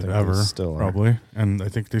worst ever, probably. And I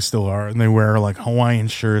think they still are. And they wear like Hawaiian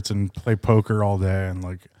shirts and play poker all day. And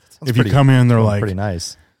like, if you come in, they're like pretty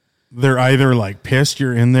nice. They're either like pissed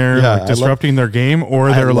you're in there, like disrupting their game,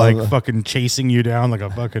 or they're like fucking chasing you down like a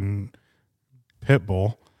fucking pit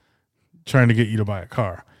bull, trying to get you to buy a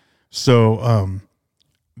car. So,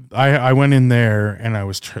 I went in there and I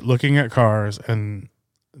was looking at cars, and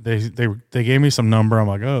they gave me some number. I'm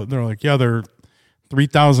like, oh, they're like, yeah, they're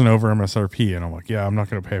 $3,000 over MSRP, and I'm like, yeah, I'm not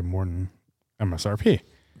going to pay more than MSRP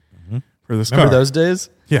for this car. Remember those days?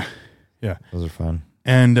 Yeah, those are fun.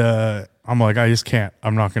 And I'm like, I just can't.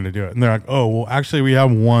 I'm not going to do it. And they're like, oh, well, actually, we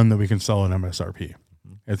have one that we can sell at MSRP.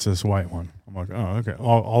 It's this white one. I'm like, oh, okay.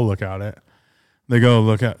 I'll look at it. They go,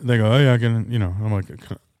 oh, yeah, I can, I'm like,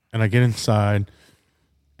 and I get inside,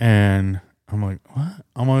 and I'm like, what?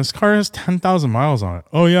 I'm like, this car has 10,000 miles on it.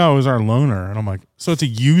 Oh yeah, it was our loaner. And I'm like, so it's a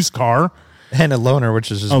used car And a loaner,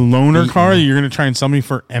 which is just a loaner beaten. car. You're gonna try and sell me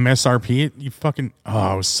for MSRP? You fucking. Oh,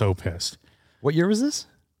 I was so pissed. What year was this?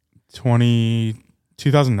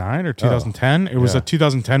 2009 or 2010. It was yeah. a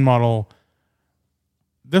 2010 model.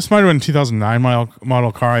 This might have been a 2009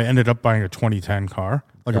 model car. I ended up buying a 2010 car,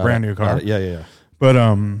 like a brand new car. Yeah. But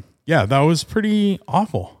yeah, that was pretty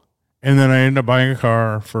awful. And then I ended up buying a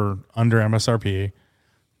car for under MSRP.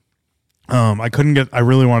 I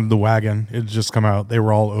really wanted the wagon. It had just come out. They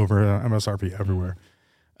were all over MSRP everywhere.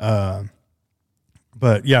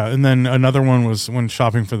 But yeah, and then another one was when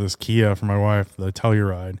shopping for this Kia for my wife, the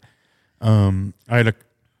Telluride. I had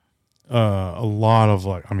a lot of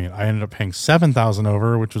I ended up paying $7,000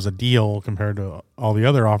 over, which was a deal compared to all the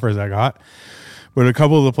other offers I got. But a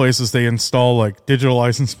couple of the places they install like digital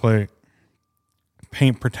license plate,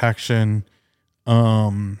 paint protection,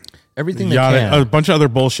 everything they can. a bunch of other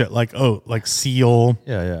bullshit like seal,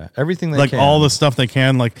 Yeah. Everything they like can. all the stuff they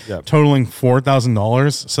can, Yep. totaling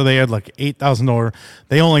 $4,000. So they had like $8,000.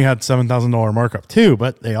 They only had $7,000 markup too,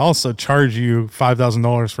 but they also charge you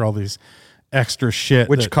 $5,000 for all these extra shit,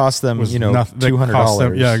 which cost them, was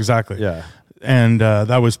 $200. Yeah, exactly. Yeah. And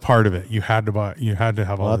that was part of it. You had to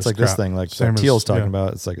have all Well, this that's like crap. this thing, like Same that as- Teal's talking yeah.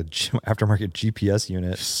 about. It's like a aftermarket GPS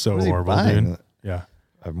unit. So What is he horrible, buying? dude. Yeah.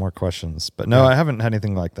 I have more questions, but no, I haven't had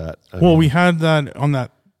anything like that. Well, we had that on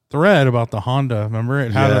that thread about the Honda. Remember,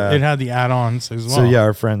 it had Yeah. it had the add-ons as well. So yeah,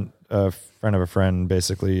 our friend of a friend,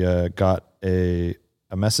 basically got a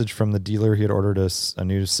message from the dealer. He had ordered us a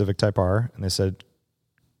new Civic Type R, and they said,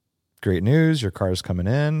 "Great news, your car's coming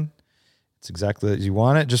in. It's exactly as you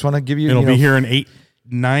want it. Just want to give you. It'll be here in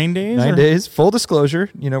 9 days. 9 days. Full disclosure,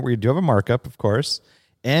 we do have a markup, of course,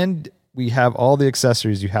 and we have all the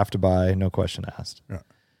accessories you have to buy, no question asked. Yeah.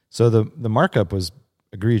 So the markup was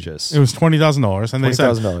egregious. It was $20,000, and they said,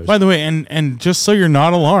 $20,000. by the way, and just so you're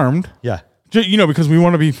not alarmed, Yeah, because we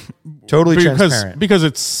want to be totally transparent. because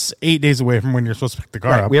it's 8 days away from when you're supposed to pick the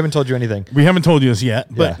car Right, up. we haven't told you anything. We haven't told you this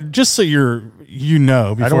yet, but Yeah. just so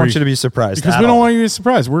before I don't want you to be surprised because at we don't all. want you to be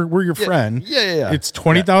surprised. We're your friend. Yeah. It's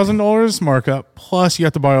 $20,000 markup plus you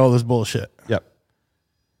have to buy all this bullshit. Yep.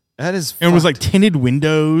 That is. And it was fucked. like tinted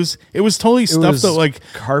windows. It was totally It stuff was that like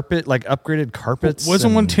carpet, like upgraded carpets.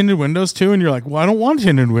 wasn't one and tinted windows too, and you're like, well, I don't want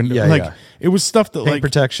tinted windows. Yeah, like yeah. it was stuff that paint like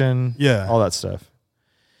protection. Yeah. all that stuff.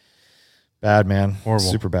 Bad, man. Horrible.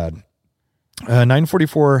 Super bad.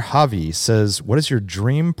 944 Javi says, "What is your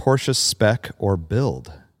dream Porsche spec or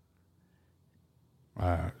build?"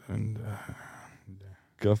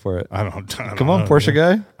 Go for it. I don't Come on, know, Porsche dude.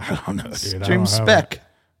 guy. I don't know, dude. Dream spec.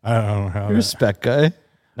 I don't have You're a it. spec guy.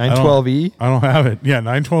 912E. I don't have it. Yeah,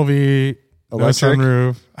 912E, Electric? no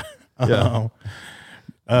sunroof. Yeah. Oh,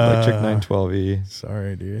 Electric 912E.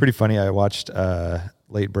 sorry, dude. Pretty funny. I watched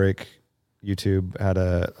Late Break. YouTube had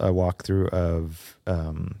a walkthrough of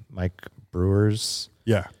Mike Brewer's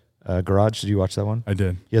Yeah, garage. Did you watch that one? I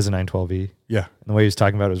did. He has a 912E. Yeah, And the way he was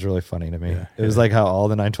talking about it was really funny to me. Yeah, It was like how all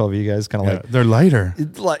the 912E guys kind of yeah. like, They're lighter.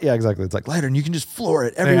 yeah, exactly. It's like lighter, and you can just floor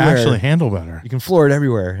it They everywhere. actually handle better. You can floor it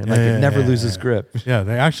everywhere, and like Yeah, it never yeah, loses yeah. grip. Yeah,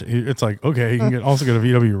 they actually. It's like okay, you can also get a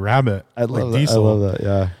VW Rabbit. I love like that. diesel. I love that.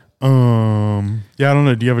 Yeah. Yeah, I don't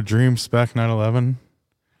know. Do you have a dream spec 911,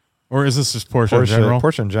 or is this just Porsche in general?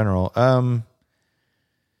 Porsche in general.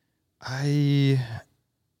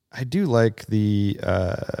 I do like the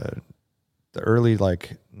early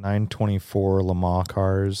like 924 Le Mans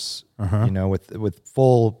cars, Uh-huh. with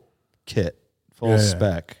full kit, full Yeah, yeah.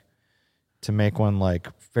 spec, to make one like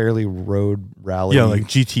fairly road rally. Yeah, like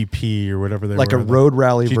GTP or whatever they like were. a road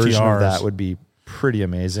rally version of GTRs. that would be pretty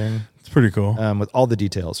amazing. It's pretty cool. With all the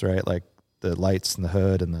details, right? Like the lights and the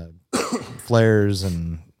hood and the flares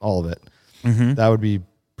and all of it. Mm-hmm. That would be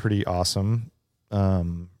pretty awesome.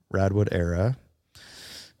 Radwood era.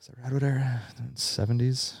 Is it Radwood era?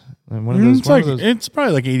 70s? One of those. It's like it's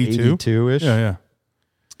probably like 82. 82-ish. Yeah.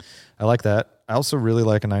 I like that. I also really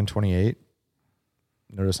like a 928.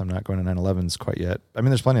 Notice I'm not going to 911s quite yet. I mean,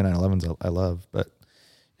 there's plenty of 911s I love, but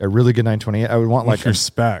a really good 928. I would want What's like your a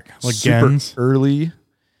spec? Like super Gens? early,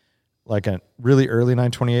 like a really early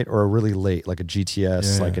 928, or a really late, like a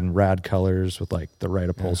GTS, Yeah. like in rad colors with like the right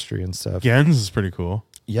upholstery and stuff. Gens is pretty cool.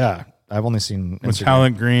 Yeah. I've only seen Instagram.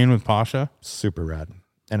 Metallic green with Pasha. Super rad.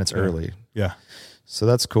 And it's early. Yeah. So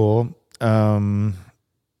that's cool.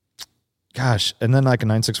 Gosh. And then like a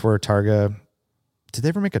 964 Targa. Did they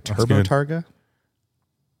ever make a turbo good. Targa?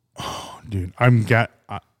 Dude,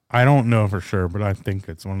 I don't know for sure, but I think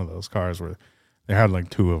it's one of those cars where they had like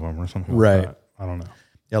two of them or something Right. like that. I don't know.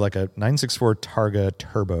 Yeah, like a 964 Targa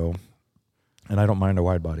turbo. And I don't mind a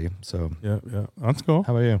wide body. So Yeah, yeah. That's cool.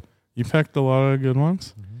 how about you? You picked a lot of good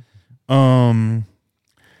ones.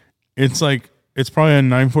 It's probably a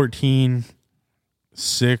 914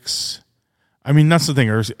 6. I mean, that's the thing.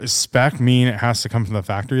 Or is spec mean it has to come from the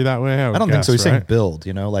factory that way? I don't think so. He's saying build,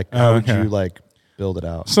 like how would you like build it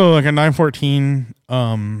out? So like a 914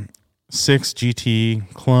 6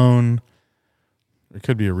 GT clone. It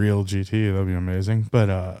could be a real GT. That'd be amazing.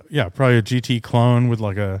 But yeah, probably a GT clone with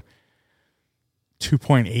like a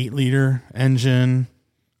 2.8 liter engine.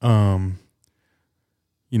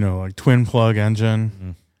 Like twin plug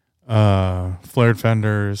engine, flared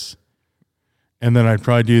fenders. And then I'd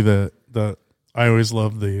probably do I always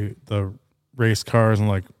love the race cars and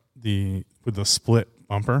like with the split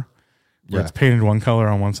bumper where it's painted one color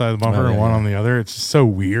on one side of the bumper and one on the other. It's just so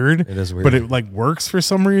weird. It is weird. But it like works for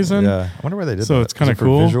some reason. Yeah. I wonder why they did that. So it's kind of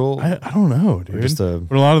cool. Visual? I don't know, dude.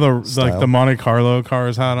 But a lot of the Monte Carlo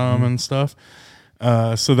cars had them and stuff.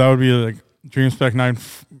 So that would be like Dream Spec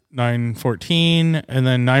 914 and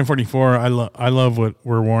then 944. I love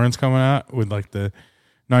where Warren's coming at with like the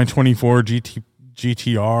 924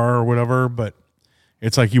 GTR or whatever, but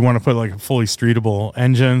it's like you want to put like a fully streetable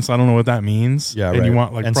engine. So I don't know what that means. Yeah, and you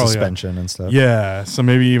want like and probably suspension and stuff. Yeah, so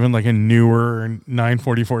maybe even like a newer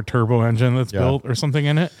 944 turbo engine that's built or something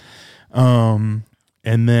in it. And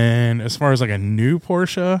then as far as like a new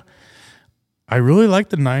Porsche, I really like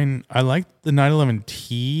the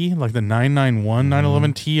 911T, like the 991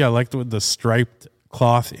 911T. I like the striped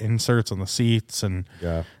cloth inserts on the seats and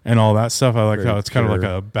all that stuff. I like how it's kind of like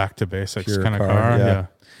a back to basics kind of car. Yeah.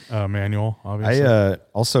 Manual, obviously.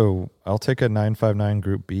 I'll take a 959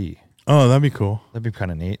 Group B. Oh, that'd be cool. That'd be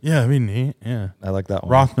kind of neat. Yeah, that'd be neat. Yeah. I like that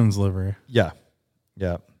one. Rothman's livery. Yeah.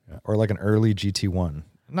 Or like an early GT1.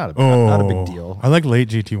 Not a big deal. I like late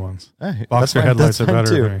GT ones. Boxer headlights are better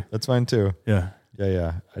too. for me. That's fine too. Yeah.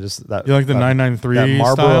 Yeah. I just that you like the 993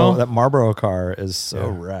 that style? That Marlboro car is so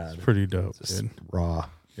rad. It's pretty dope. Just raw.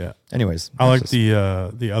 Yeah. Anyways, I like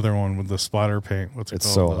the other one with the splatter paint. What's it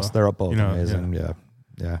called? It's so they're both amazing.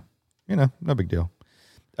 Yeah. No big deal.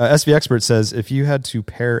 SV Expert says, if you had to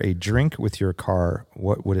pair a drink with your car,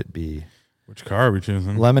 what would it be? Which car are we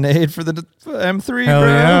choosing? Lemonade for the M3. Hell bro.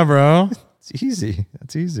 yeah, bro. It's easy.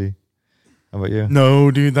 That's easy. How about you? No,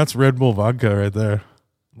 dude, that's Red Bull vodka right there.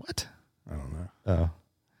 What? I don't know. Oh.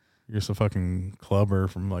 You're just a fucking clubber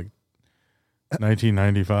from like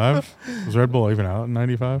 1995. Was Red Bull even out in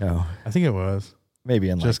 95? No. I think it was. Maybe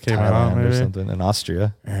in just like came Thailand out, maybe? or something in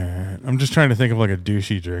Austria. I'm just trying to think of like a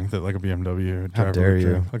douchey drink that like a BMW driver How dare would you?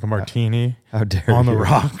 drink. Like a martini. How dare you? On the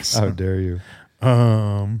rocks. How dare you?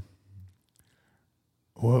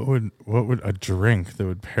 What would a drink that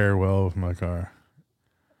would pair well with my car?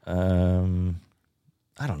 I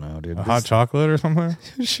don't know, dude. A hot chocolate or something?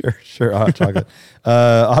 Sure. Hot chocolate.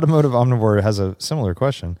 Automotive Omnivore has a similar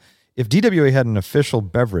question. If DWA had an official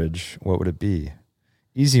beverage, what would it be?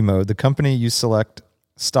 Easy mode. The company you select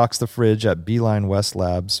stocks the fridge at Beeline West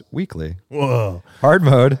Labs weekly. Whoa. Hard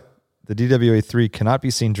mode. The DWA 3 cannot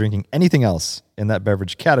be seen drinking anything else in that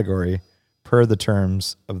beverage category per the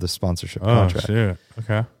terms of the sponsorship contract. Oh, shit.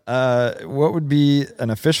 Okay. What would be an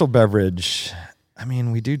official beverage? I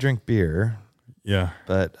mean, we do drink beer. Yeah.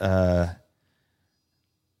 But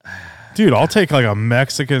dude, I'll take like a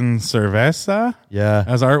Mexican cerveza. Yeah.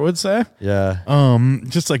 As Art would say. Yeah.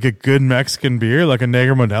 Just like a good Mexican beer, like a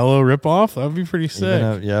Negra Modelo ripoff. That would be pretty sick.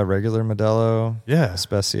 Regular Modelo. Yeah.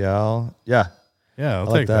 Especial. Yeah. Yeah,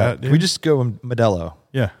 I'll take that. Can we just go Modelo?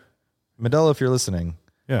 Yeah. Modelo, if you're listening,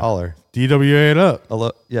 holler. DWA it up.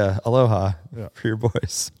 Aloha for your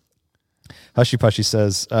boys. Hushy Pushy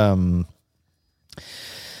says,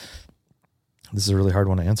 this is a really hard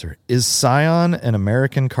one to answer. Is Scion an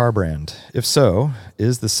American car brand? If so,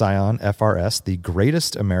 is the Scion FRS the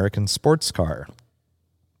greatest American sports car?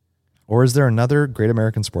 Or is there another great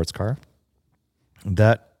American sports car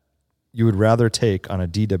that you would rather take on a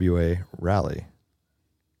DWA rally?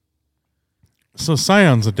 So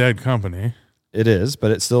Scion's a dead company. It is,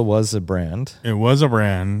 but it still was a brand. It was a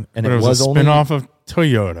brand, and but it was a spin-off of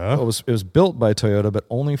Toyota. It was built by Toyota, but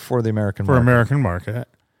only for the American market. American market.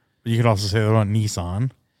 You could also say that about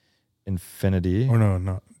Nissan. Infinity. Oh,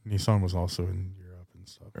 no. Nissan was also in Europe and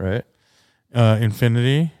stuff. Right.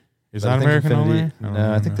 Infinity. Is that American only?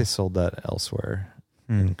 No, I think they sold that elsewhere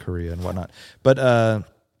in Korea and whatnot. But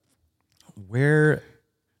where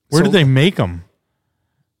did they make them?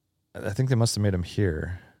 I think they must have made them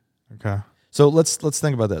here. Okay. So let's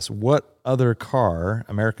think about this. What other car,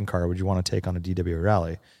 American car, would you want to take on a DWA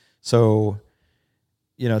rally? So,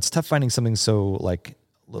 it's tough finding something so like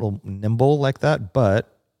little nimble like that.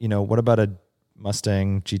 But what about a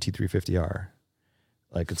Mustang GT350R?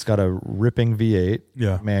 Like it's got a ripping V8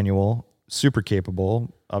 Yeah. manual, super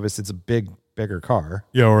capable. Obviously, it's a bigger car.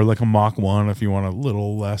 Yeah, or like a Mach 1 if you want a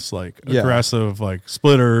little less like Yeah. aggressive like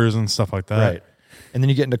splitters and stuff like that. Right. And then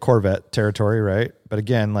you get into Corvette territory, right? But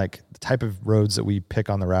again, like the type of roads that we pick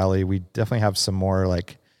on the rally, we definitely have some more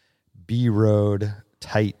like B road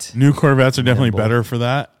tight. New Corvettes are definitely Nimble. better for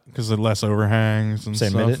that because they're less overhangs and Say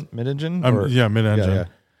stuff. mid-engine? Yeah, mid-engine Yeah, yeah.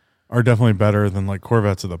 are definitely better than like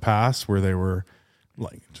Corvettes of the past where they were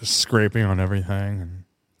like just scraping on everything and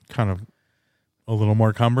kind of a little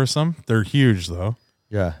more cumbersome. They're huge though.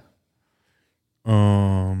 Yeah.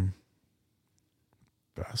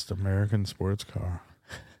 Best American sports car.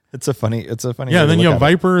 It's a funny Yeah, way then to you look have at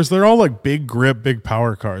it. Vipers. They're all like big grip, big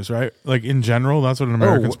power cars, right? Like in general, that's what an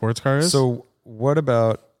American sports car is. So what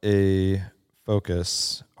about a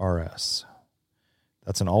Focus RS?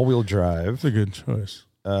 That's an all-wheel drive, That's a good choice.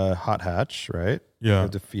 hot hatch, right? Yeah.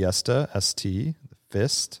 The Fiesta ST, the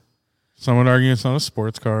Fist. Some would argue it's not a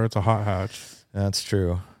sports car; it's a hot hatch. That's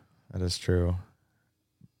true. That is true.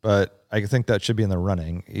 But I think that should be in the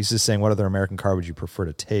running. He's just saying, what other American car would you prefer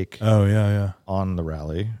to take Oh yeah. on the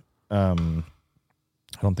rally? I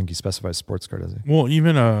don't think he specifies sports car, does he? Well,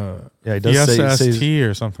 even a Yeah, he does Fiesta say ST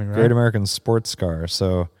or something, right? Great American sports car.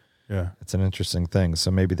 So Yeah. it's an interesting thing.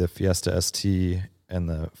 So maybe the Fiesta ST and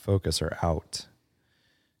the Focus are out,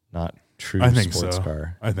 not true I think sports so.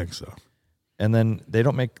 car. I think so. And then they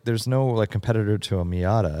don't make. There's no like competitor to a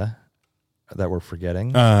Miata that we're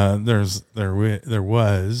forgetting. There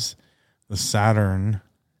was the Saturn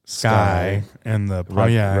Sky and the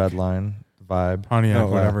Pontiac Red Line Vibe. Pontiac, No,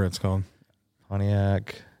 whatever it's called,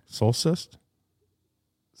 Pontiac Solstice.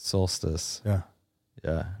 Solstice. Yeah,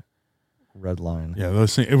 Yeah. Red Line. yeah.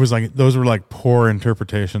 Those were like poor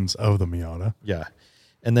interpretations of the Miata, Yeah.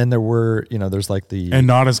 And then there were, there's like the and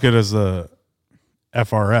not as good as the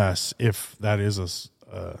FRS, if that is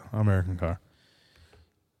a American car.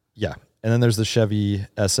 yeah. And then there's the Chevy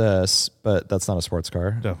SS, but that's not a sports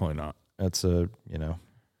car. Definitely not. That's a,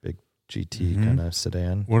 big GT kind of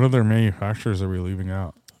sedan. What other manufacturers are we leaving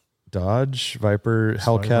out? Dodge, Viper, Viper.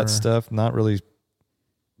 Hellcat stuff, not really,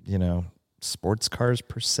 sports cars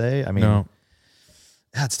per se. I mean, No,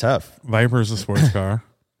 that's tough. Viper's a sports car.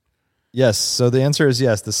 Yes. So the answer is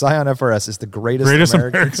yes. The Scion FRS is the greatest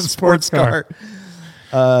American sports car.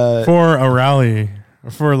 For a rally,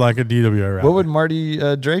 for like a DWI rally. What would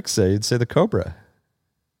Marty Drake say? He'd say the Cobra,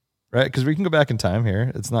 right? Because we can go back in time here.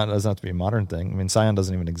 It doesn't have to be a modern thing. I mean, Scion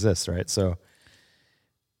doesn't even exist, right? So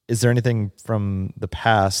is there anything from the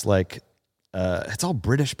past, like it's all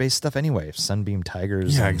British-based stuff anyway, Sunbeam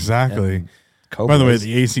Tigers. Yeah, exactly. and By the way, Cobras.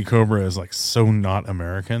 the AC Cobra is like so not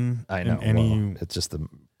American. I know. Well, it's just the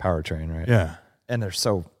powertrain, right? Yeah. And they're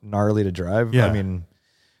so gnarly to drive. Yeah. I mean,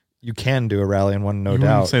 you can do a rally in one, no You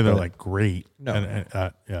doubt. wouldn't say they're but like great. No.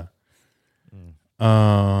 Yeah.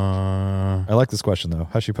 I like this question though.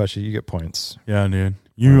 Hushy pushy, you get points. Yeah, dude.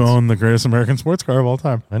 You own the greatest American sports car of all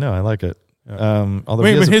time. I know. I like it. Yeah. Although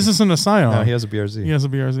Wait, he has but a- his isn't a Scion. no, he has a BRZ. He has a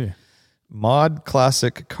BRZ. Mod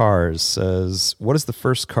Classic Cars says, what is the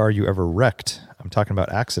first car you ever wrecked? I'm talking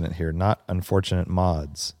about accident here, not unfortunate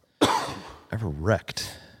mods. Ever wrecked?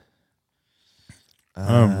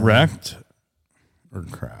 Wrecked or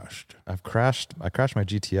crashed? I crashed my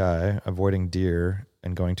GTI, avoiding deer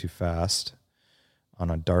and going too fast on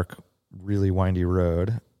a dark, really windy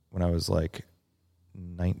road when I was like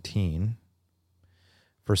 19.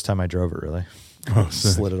 First time I drove it, really. Oh,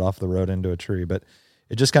 sick. Slid it off the road into a tree, but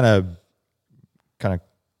it just kind of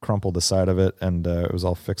crumpled the side of it, and it was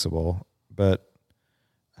all fixable. But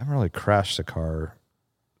I haven't really crashed a car,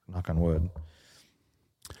 knock on wood.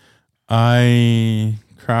 I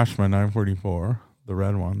crashed my 944, the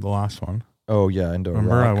red one, the last one. Oh yeah, into a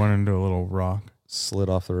Remember, I rock, went into a little rock. slid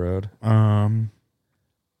off the road.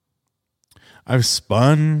 I've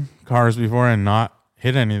spun cars before and not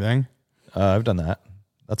hit anything. I've done that.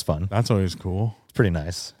 That's fun. That's always cool. It's pretty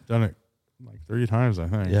nice. Done it like 3 times, I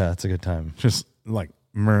think. Yeah, it's a good time. Just like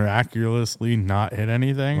miraculously not hit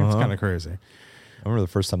anything. It's Uh-huh. kind of crazy. I remember the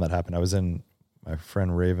first time that happened. I was in my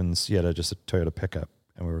friend Raven's. He had just a Toyota pickup,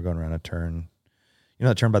 and we were going around a turn. You know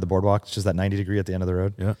that turn by the boardwalk? It's just that 90-degree at the end of the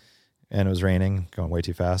road. Yeah. And it was raining, going way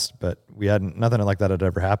too fast. But we had nothing like that had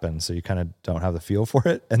ever happened, so you kind of don't have the feel for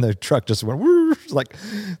it. And the truck just went whoo, like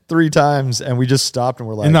 3 times, and we just stopped and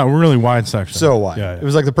we're like, In that really wide section. so wide. Yeah. It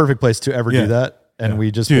was like the perfect place to ever Yeah. do that. And Yeah.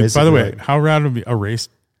 we just Dude, by the way, basically, how rad would be a race,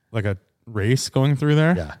 like a race going through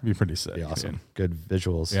there? Yeah. Be pretty sick. be awesome. dude. Good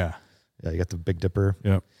visuals. Yeah. Yeah, you got the Big Dipper.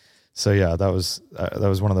 Yep. So yeah, that was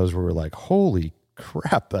one of those where we're like, holy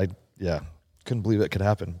crap! I couldn't believe it could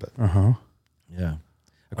happen. But Uh-huh. yeah,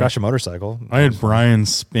 I crashed a motorcycle. I had Brian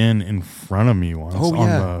spin in front of me once Oh,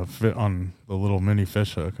 on the little mini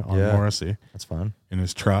fish hook on Morrissey. That's fun. In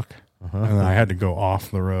his truck. And then I had to go off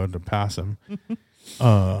the road to pass him.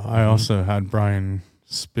 I also had Brian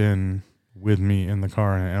spin with me in the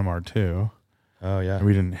car in an MR2. Oh, yeah. And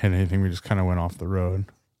we didn't hit anything. We just kind of went off the road.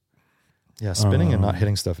 Yeah, spinning and not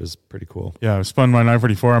hitting stuff is pretty cool. Yeah, I spun my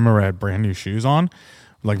 944. I remember I had brand new shoes on,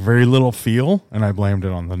 like very little feel, and I blamed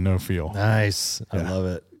it on the no feel. Nice. I love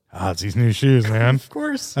it. It's these new shoes, man. Of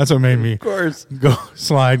course. That's what made me go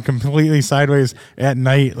slide completely sideways at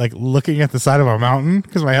night, like looking at the side of a mountain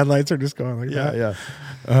because my headlights are just going like that.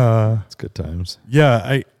 Yeah. It's good times.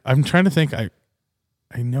 Yeah, I'm trying to think. I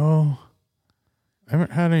know I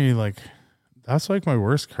haven't had any like. That's like my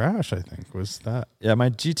worst crash, I think, was that. Yeah,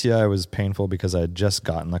 my GTI was painful because I had just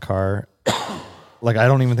gotten the car. Like, I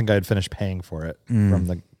don't even think I had finished paying for it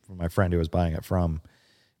from my friend who was buying it from.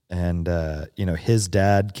 And, his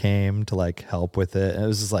dad came to, like, help with it. And it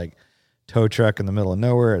was just, like, tow truck in the middle of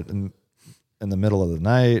nowhere in the middle of the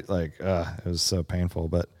night. Like, it was so painful.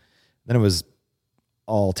 But then it was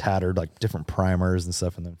all tattered, like, different primers and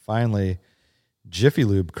stuff. And then finally, Jiffy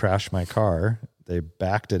Lube crashed my car. They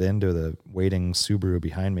backed it into the waiting Subaru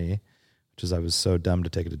behind me, which is I was so dumb to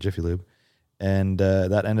take it to Jiffy Lube, and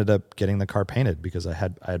that ended up getting the car painted because I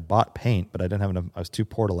had bought paint, but I didn't have enough. I was too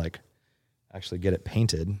poor to like actually get it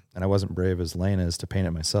painted, and I wasn't brave as Lane is to paint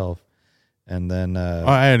it myself. And then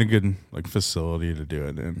I had a good like facility to do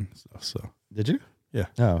it in. So did you? Yeah.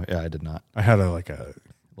 Oh yeah, I did not. I had a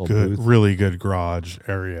good, really good garage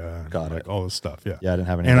area. Got like it. All this stuff. Yeah. Yeah, I didn't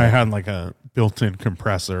have any. And I had like a built-in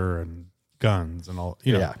compressor and guns and all,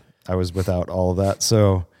 Yeah, I was without all of that.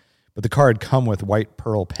 So, but the car had come with white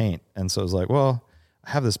pearl paint, and so I was like, well, I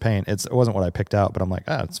have this paint. It wasn't what I picked out, but I'm like,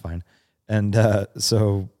 it's fine. And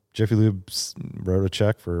so Jiffy Lube wrote a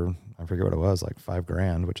check for, I forget what it was, like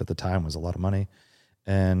 $5,000, which at the time was a lot of money,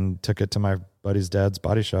 and took it to my buddy's dad's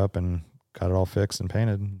body shop and got it all fixed and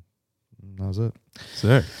painted. And that was it.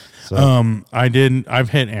 Sick. So, I've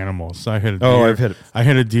hit animals. So I hit a deer. Oh, I've hit it. I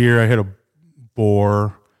hit a deer. I hit a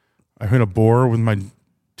boar. I hit a boar with my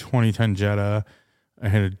 2010 Jetta. I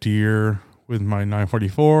hit a deer with my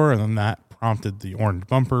 944, and then that prompted the orange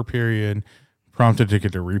bumper period, prompted to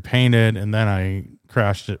get it repainted, and then I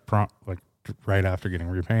crashed it right after getting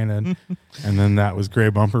repainted, and then that was gray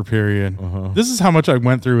bumper period. This is how much I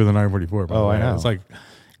went through with a 944. By the way. I know. It's like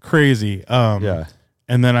crazy. Yeah.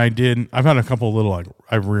 And then I've had a couple little, like,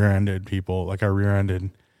 I've rear-ended people. Like, I rear-ended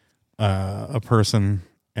a person,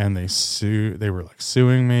 and they were, like,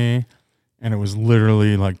 suing me, and it was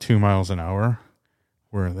literally, like, 2 miles an hour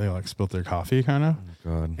where they, like, spilt their coffee, kind of. Oh,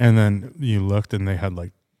 God. And then you looked, and they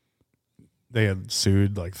had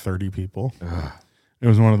sued, like, 30 people. Ugh. It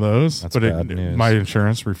was one of those. That's but bad news. my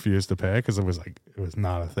insurance refused to pay because it was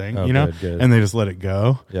not a thing, Oh, you know? good. And they just let it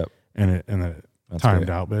go. Yep. And then it That's timed great.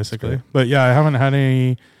 out basically. Great. But yeah, I haven't had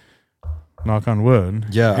any, knock on wood.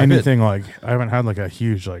 Yeah, anything I haven't had like a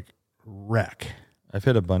huge like wreck. I've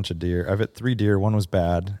hit a bunch of deer. I've hit 3 deer. One was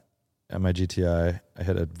bad at my GTI. I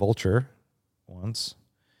hit a vulture once.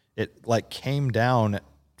 It like came down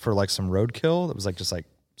for like some roadkill that was like just like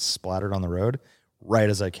splattered on the road right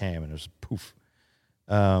as I came, and it was poof.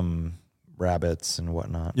 Rabbits and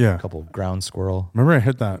whatnot. Yeah. A couple ground squirrel. Remember I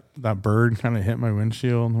hit that bird kind of hit my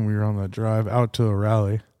windshield when we were on that drive out to a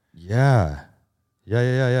rally. Yeah.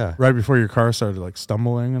 Yeah. Right before your car started like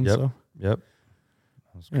stumbling and stuff. Yep.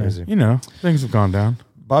 That was crazy. Yeah, you know, things have gone down.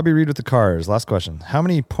 Bobby Reed with the cars. Last question. How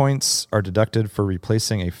many points are deducted for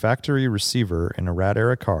replacing a factory receiver in a Rad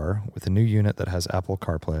Era car with a new unit that has Apple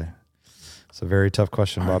CarPlay? It's a very tough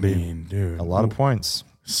question, Bobby. I mean, dude. A lot of points.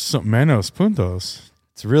 Menos puntos.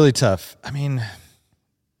 It's really tough. I mean,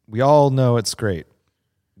 we all know it's great,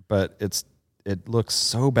 but it looks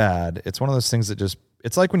so bad. It's one of those things that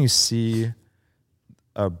it's like when you see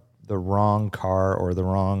the wrong car or the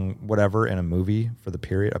wrong whatever in a movie for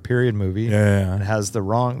a period movie. Yeah. And it has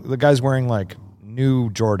the guy's wearing like new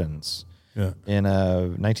Jordans in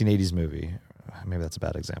a 1980s movie. Maybe that's a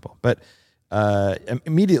bad example, but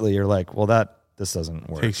immediately you're like, well, this doesn't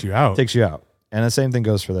work. Takes you out. And the same thing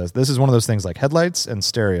goes for this. This is one of those things like headlights and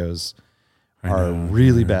stereos are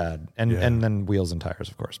really bad. And then wheels and tires,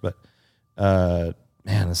 of course. But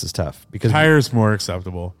man, this is tough because tires more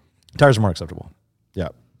acceptable. Tires are more acceptable. Yeah.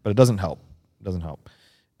 But it doesn't help.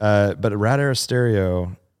 But a Rad Era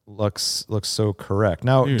stereo looks so correct.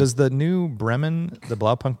 Now, does the new Bremen, the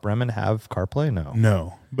Blaupunk Bremen, have CarPlay?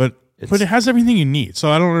 No. But it has everything you need.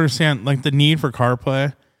 So I don't understand like the need for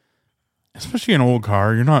CarPlay, especially an old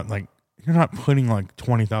car. You're not like you're not putting like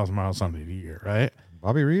 20,000 miles on it a year, right?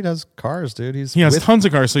 Bobby Reed has cars, dude. He has tons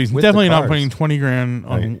of cars, so he's with definitely the not cars. putting 20 grand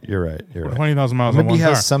on. You're right. You're right. 20,000 miles Maybe on one he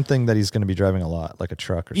has car. something that he's going to be driving a lot, like a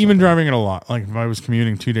truck or Even something. driving it a lot. Like if I was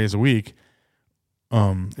commuting 2 days a week,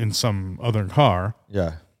 in some other car,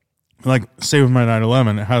 Yeah. like say with my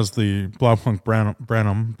 911, it has the Blaupunkt Bremen.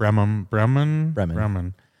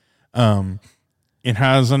 It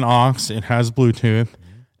has an aux, it has Bluetooth,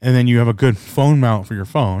 and then you have a good phone mount for your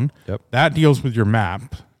phone. Yep. That deals with your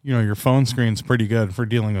map. You know, your phone screen's pretty good for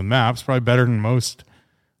dealing with maps, probably better than most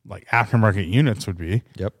like aftermarket units would be.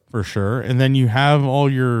 Yep. For sure. And then you have all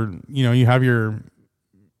your, you have your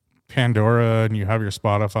Pandora and you have your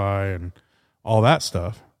Spotify and all that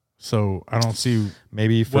stuff. So I don't see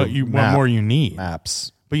Maybe for what more you need.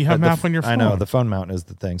 maps. But you have But map on your phone. I know the phone mount is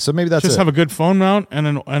the thing. So maybe that's Just it. have a good phone mount and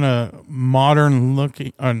a modern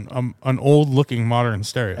looking, an old looking modern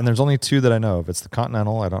stereo. And there's only two that I know of. It's the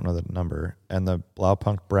Continental, I don't know the number, and the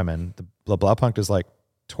Blaupunkt Bremen. The Blaupunkt is like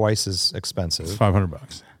twice as expensive, It's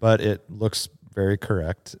 $500. but it looks very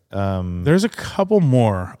correct. There's a couple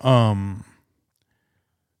more.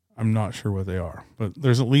 I'm not sure what they are, but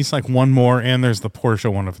there's at least like one more, and there's the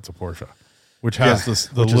Porsche one if it's a Porsche, which has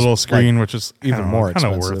the which is little screen, which is even more kind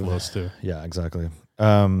of expensive. worthless too. Yeah, exactly.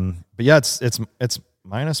 But yeah, it's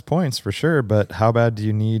minus points for sure. But how bad do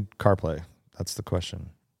you need CarPlay? That's the question.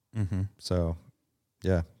 Mm-hmm. So,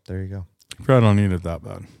 yeah, there you go. Probably don't need it that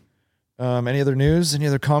bad. Any other news? Any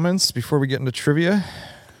other comments before we get into trivia?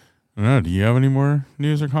 I don't know. Do you have any more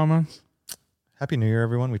news or comments? Happy New Year,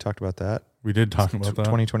 everyone. We talked about that. We did talk about that.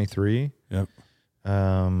 2023. Yep.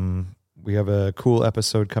 We have a cool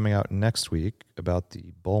episode coming out next week about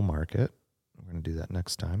the bull market. We're going to do that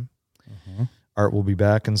next time. Mm-hmm. Art will be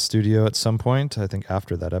back in studio at some point, I think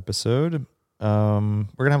after that episode. We're going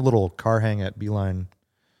to have a little car hang at Beeline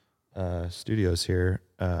Studios here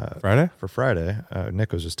Friday? for Friday.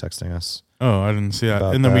 Nick was just texting us. Oh, I didn't see that.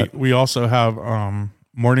 About And then that. we also have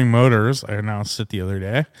Morning Motors. I announced it the other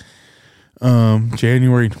day.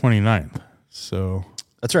 January 29th. So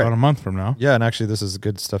That's right. about a month from now. Yeah, and actually this is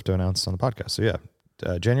good stuff to announce on the podcast. So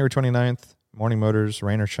yeah, January 29th, Morning Motors,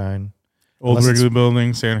 rain or shine. Old Unless Wrigley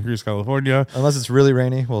Building, Santa Cruz, California. Unless it's really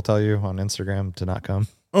rainy, we'll tell you on Instagram to not come.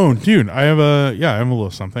 Oh, dude, I have a little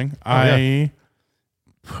something. I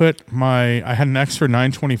had an extra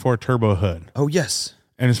 924 turbo hood, Oh, yes.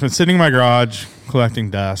 and it's been sitting in my garage collecting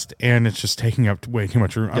dust, and it's just taking up way too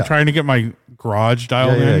much room. I'm Yeah. trying to get my garage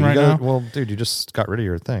dialed in you right gotta- now. Well, dude, you just got rid of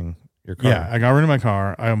your thing, your car. Yeah, I got rid of my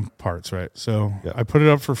car. I own parts, right? So Yeah. I put it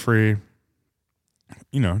up for free.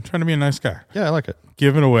 Trying to be a nice guy. Yeah, I like it.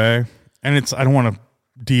 Give it away. And I don't want to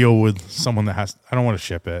deal with someone I don't want to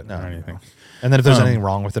ship it No, or anything. And then if there's anything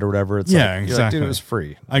wrong with it or whatever, it's Yeah, like, exactly. dude, it was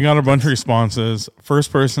free. I got a bunch of responses.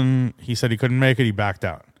 First person, he said he couldn't make it. He backed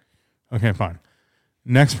out. Okay, fine.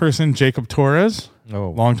 Next person, Jacob Torres,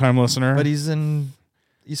 Oh, longtime listener. but he's in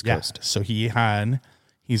East Yeah. Coast. So he's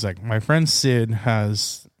like, my friend Sid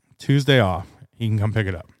has Tuesday off. He can come pick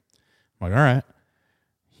it up. I'm like, all right.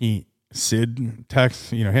 Sid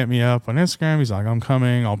hit me up on Instagram. He's like, I'm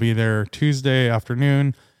coming. I'll be there Tuesday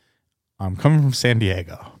afternoon. I'm coming from San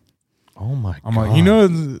Diego. Oh my I'm God. like, you know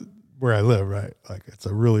where I live, right? Like, it's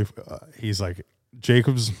a really, he's like,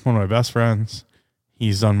 Jacob's one of my best friends.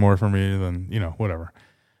 He's done more for me than, whatever.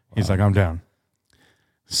 He's like, I'm down.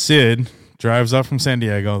 Sid drives up from San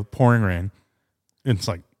Diego, pouring rain. It's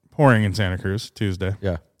like pouring in Santa Cruz Tuesday.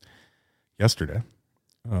 Yeah. Yesterday.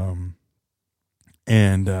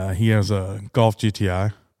 And he has a Golf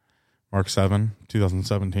GTI Mark 7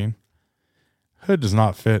 2017. Hood does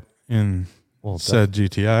not fit in Well, said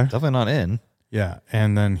GTI. definitely not in. Yeah.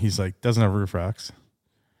 And then he's like, doesn't have roof racks.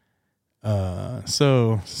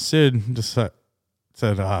 So Sid just said,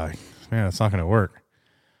 man, it's not going to work.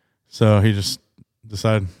 So he just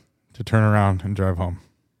decided to turn around and drive home.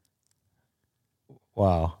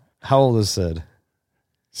 Wow. How old is Sid?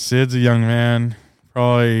 Sid's a young man,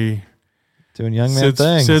 probably Doing young man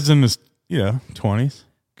things. Sid's in his 20s.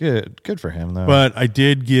 Good for him, though. But I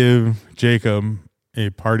did give Jacob a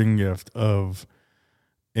parting gift of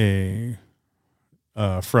a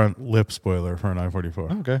front lip spoiler for a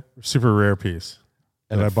 944. Okay. Super rare piece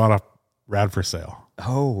And that I it- bought off Rad for Sale.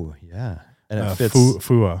 Oh, yeah. And it fits.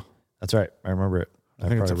 Fua. That's right. I remember it. I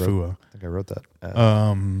think it's a probably Fua. I think I wrote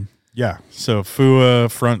that. Yeah. So Fua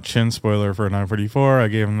front chin spoiler for a 944. I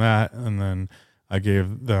gave him that, and then I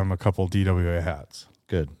gave them a couple DWA hats.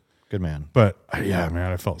 Good man. But yeah,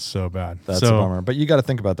 man, I felt so bad. That's a bummer. But you got to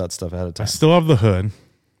think about that stuff ahead of I time. still have the hood,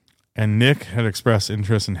 and Nick had expressed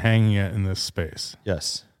interest in hanging it in this space.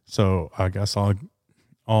 Yes. So I guess I'll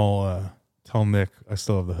tell tell Nick I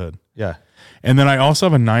still have the hood. Yeah. And then I also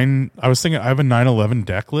have I was thinking I have a 911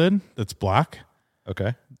 deck lid that's black,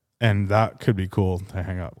 Okay. and that could be cool to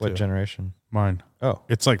hang up. What too. generation? Mine. Oh,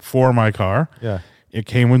 It's like for my car. yeah. It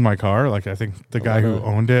came with my car. Like I think the guy who logo.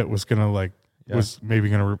 owned it was gonna Yeah. was maybe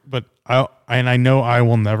gonna, but I know I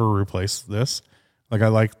will never replace this. Like I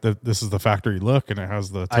like this is the factory look and it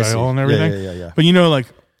has the I see. tile and everything. Yeah. But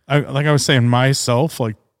like I was saying myself,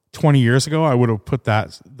 like 20 years ago, I would have put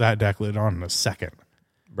that deck lid on in a second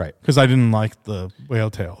Right. because I didn't like the whale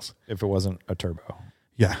tails. If it wasn't a turbo.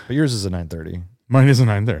 Yeah, But yours is a 930. mine is a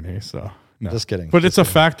 930. So no, Just kidding. But Just it's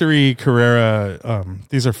a factory Carrera.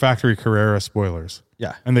 These are factory Carrera spoilers.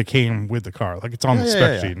 Yeah. And they came with the car. Like it's on the Yeah, spec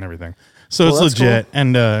yeah, yeah. sheet and everything. So Well, it's that's legit.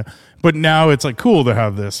 And but now it's like cool to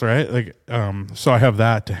have this, right? Like so I have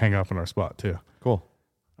that to hang up in our spot too. Cool.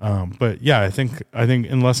 But yeah, I think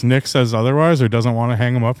unless Nick says otherwise or doesn't want to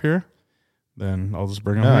hang them up here, then I'll just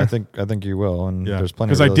bring them No, here. I think you will. And Yeah. there's plenty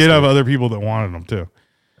Because of I real did have estate. other people that wanted them too.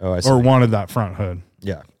 Oh, I see. Or wanted that front hood.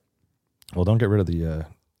 Yeah. Well, don't get rid of the. Yeah,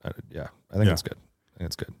 I think Yeah. it's good. I think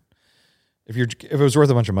it's good. If it was worth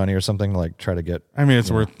a bunch of money or something, like try to get. I mean, it's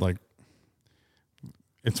worth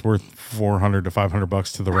 $400 to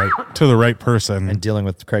 $500 to the right person, And dealing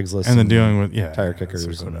with Craigslist and then dealing with tire it's kickers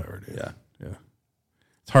just and- whatever, dude. Yeah,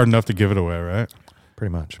 It's hard enough to give it away, right?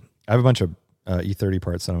 pretty much. I have a bunch of E30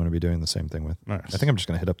 parts that I'm going to be doing the same thing with. Nice. I think I'm just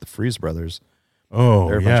going to hit up the Freeze Brothers. Oh,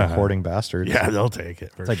 They're a bunch of hoarding bastards. Yeah, they'll take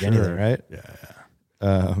it. For It's like sure. anything, right? Yeah.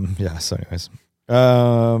 Yeah. So, anyways,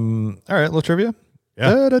 all right, little trivia. Yeah.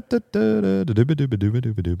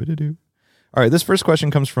 All right, this first question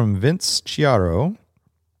comes from Vince Chiaro,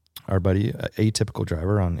 our buddy, Atypical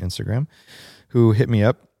Driver on Instagram, who hit me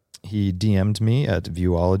up. He DM'd me at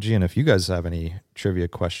Viewology, and if you guys have any trivia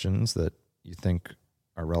questions that you think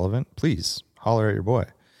are relevant, please holler at your boy.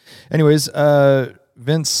 Anyways,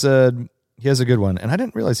 Vince said he has a good one, and I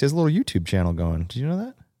didn't realize he has a little YouTube channel going. Did you know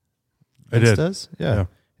that? I Vince did. does? Yeah. Yeah.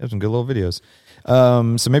 He has some good little videos.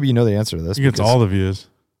 So maybe you know the answer to this. He gets because- all the views.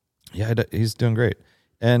 Yeah, he's doing great.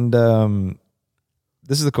 And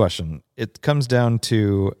this is the question. It comes down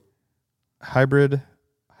to hybrid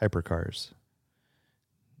hypercars.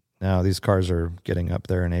 Now, these cars are getting up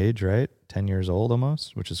there in age, right? 10 years old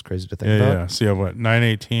almost, which is crazy to think about. Yeah. So you have what?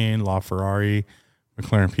 918, LaFerrari,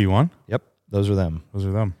 McLaren P1. Yep, those are them. Those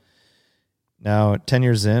are them. Now, 10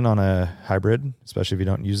 years in on a hybrid, especially if you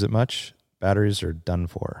don't use it much, batteries are done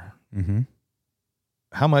for. Mm-hmm.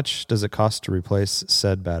 How much does it cost to replace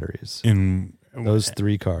said batteries? In Those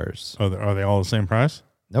three cars. are they all the same price?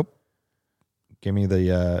 Nope. Give me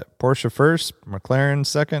the Porsche first, McLaren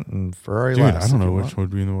second, and Ferrari Dude, last. I don't if know you which want. would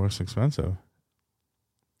be the most expensive.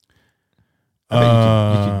 I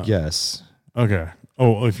bet you could guess. Okay.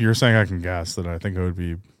 Oh, if you're saying I can guess, then I think it would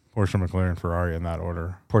be Porsche, McLaren, Ferrari in that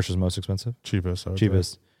order. Porsche's most expensive. Cheapest. I would say.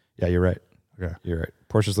 Cheapest. Yeah, you're right. Okay. You're right.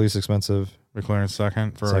 Porsche's least expensive. McLaren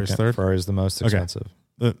second. Ferrari's Second. third. Ferrari's the most Okay. expensive.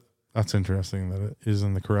 That's interesting that it is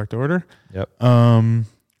in the correct order. Yep. I'm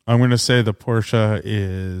going to say the Porsche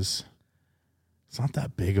is, it's not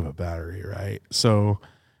that big of a battery, right? So,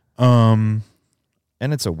 And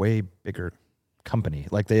it's a way bigger company.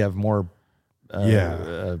 Like they have more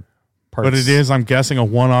parts. but it is, I'm guessing, a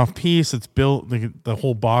one-off piece. It's built, the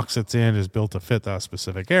whole box it's in is built to fit that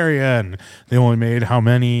specific area, and they only made how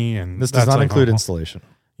many? And This does that's not like include a- installation.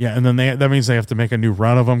 Yeah, and then that means they have to make a new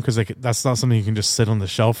run of them because that's not something you can just sit on the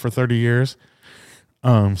shelf for 30 years.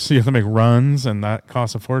 So you have to make runs, and that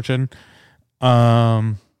costs a fortune.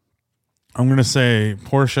 I'm going to say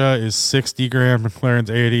Porsche is 60 grand, McLaren's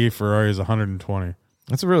 80, Ferrari is 120.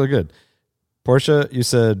 That's really good. Porsche, you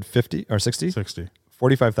said 50 or 60? 60.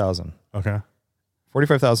 45,000. Okay.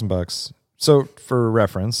 $45,000. So for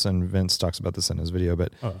reference, and Vince talks about this in his video,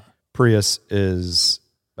 but Prius is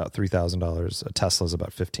about $3,000. A Tesla is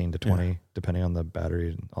about 15 to 20, depending on the battery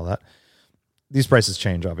and all that. These prices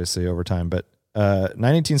change obviously over time, but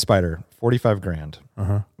 918 Spider, 45 grand.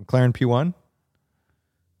 McLaren P1.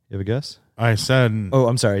 You have a guess? I said, Oh,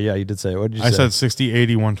 I'm sorry. Yeah, you did say it. What did you say? I said 60,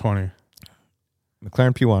 80, 120.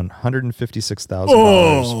 McLaren P1, $156,000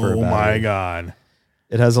 for a Oh battery. my God.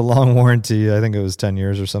 It has a long warranty. I think it was 10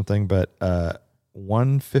 years or something, but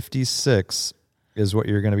 156 is what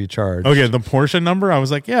you're going to be charged. Okay, the Porsche number, I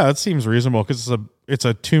was like, yeah, that seems reasonable because it's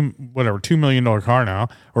a $2 million car now,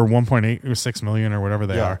 or 1.8 or 6 million or whatever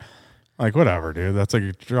they are. Like, whatever, dude. That's like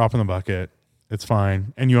a drop in the bucket. It's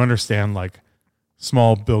fine. And you understand, like,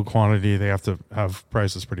 small build quantity, they have to have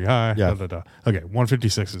prices pretty high. Yeah. Okay,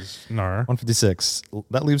 156 is NAR. 156.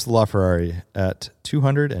 That leaves the LaFerrari at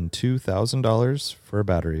 $202,000 for a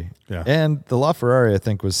battery. Yeah. And the LaFerrari, I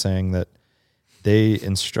think, was saying that they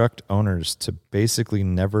instruct owners to basically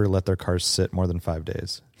never let their cars sit more than 5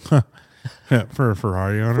 days. Yeah, for a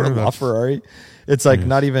Ferrari owner. For a Ferrari, it's like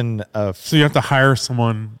not even a. So you have to hire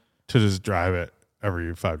someone to just drive it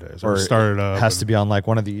every 5 days or start it up. It has to be on like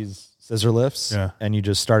one of these scissor lifts. Yeah. And you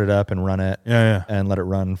just start it up and run it. Yeah. And let it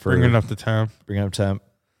run for. Bring it up to temp. Bring it up temp.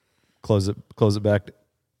 Close it back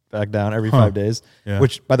down every 5 days. Yeah.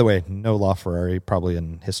 Which, by the way, no LaFerrari probably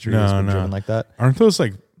in history has been driven like that. Aren't those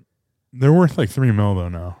like, they're worth like $3 million though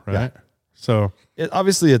now, right? Yeah. So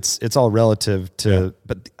obviously it's all relative to,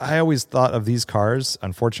 but I always thought of these cars,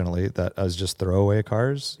 unfortunately, that as just throwaway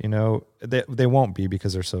cars. You know, they won't be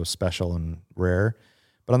because they're so special and rare.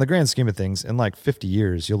 But on the grand scheme of things, in like 50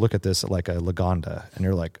 years, you'll look at this like a Lagonda and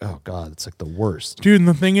you're like, oh God, it's like the worst. Dude, and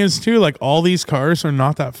the thing is too, like all these cars are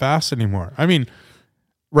not that fast anymore. I mean,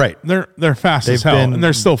 right. They're fast as hell and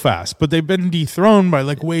they're still fast, but they've been dethroned by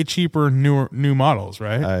like way cheaper new models,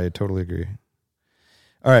 right? I totally agree.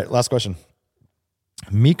 All right, last question.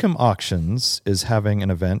 Mecum Auctions is having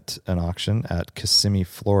an auction at Kissimmee,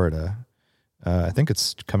 Florida. I think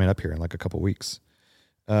it's coming up here in like a couple weeks.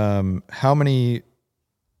 How many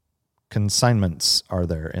consignments are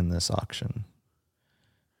there in this auction?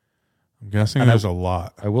 I'm guessing there's a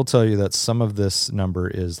lot. I will tell you that some of this number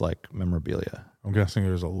is like memorabilia. I'm guessing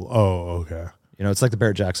there's okay. You know, it's like the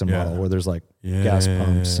Barrett Jackson model where there's like gas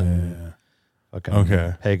pumps and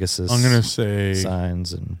fucking Pegasus. I'm gonna say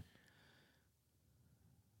signs and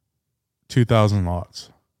 2,000 lots.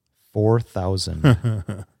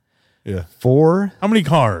 4,000. Yeah. How many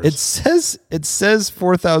cars? It says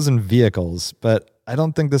 4,000 vehicles, but I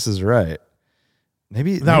don't think this is right.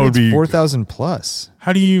 Maybe would be 4,000 plus.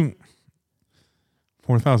 How do you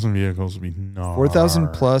 4,000 vehicles would be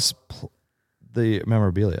 4,000 plus the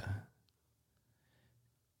memorabilia.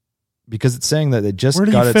 Because it's saying that they just Where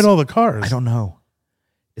do you fit all the cars? I don't know.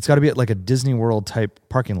 It's got to be at like a Disney World type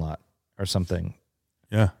parking lot or something.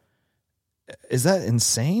 Yeah. Is that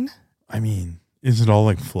insane? I mean, is it all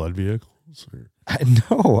like flood vehicles? I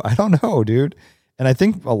don't know, dude. And I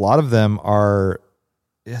think a lot of them are,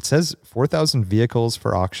 it says 4,000 vehicles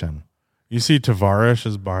for auction. You see Tavares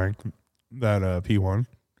is buying that P1.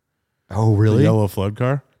 Oh, really? The yellow flood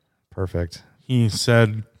car. Perfect. He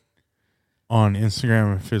said on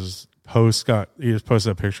Instagram, if his post he just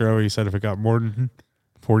posted a picture of it. He said if it got more than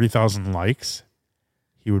 40,000 likes,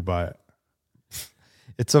 he would buy it.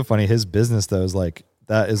 It's so funny. His business, though, is like,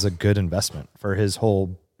 that is a good investment for his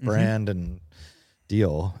whole brand and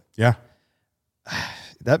deal. Yeah.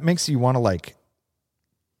 That makes you want to like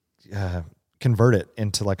convert it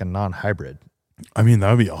into like a non-hybrid. I mean,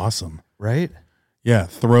 that would be awesome. Right? Yeah.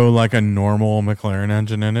 Throw like a normal McLaren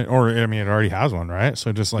engine in it. Or, I mean, it already has one, right?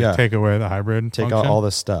 So just like take away the hybrid Take function. out all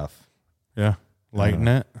this stuff. Yeah. Lighten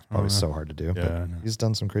it. Probably so hard to do. Yeah, but he's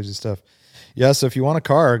done some crazy stuff. Yeah, so if you want a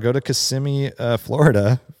car, go to Kissimmee,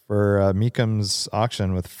 Florida for Mecum's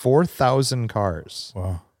auction with 4,000 cars.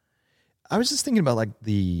 Wow. I was just thinking about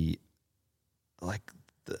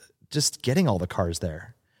just getting all the cars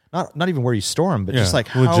there. Not even where you store them, but just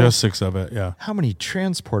like logistics of it. Yeah. How many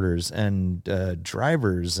transporters and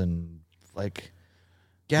drivers and like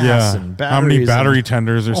gas and batteries. How many battery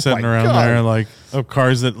tenders are sitting around there, like of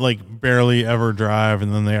cars that like barely ever drive,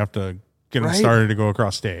 and then they have to get them started to go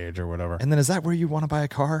across stage or whatever. And then is that where you want to buy a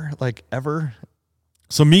car, like ever?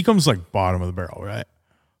 So Mecum's like bottom of the barrel, right?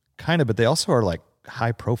 Kind of, but they also are like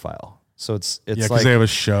high profile. So it's because like they have a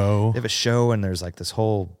show. They have a show, and there's like this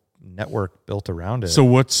whole network built around it. So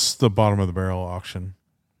what's the bottom of the barrel auction?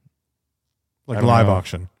 Like live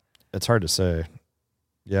auction? It's hard to say.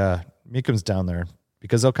 Yeah, Mecum's down there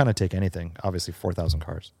because they'll kind of take anything. Obviously, 4,000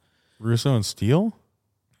 cars. Russo and Steele?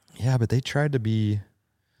 Yeah, but they tried to be.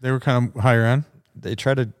 They were kind of higher end. They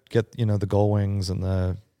try to get the gull wings and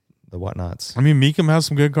the whatnots. I mean, Mecum has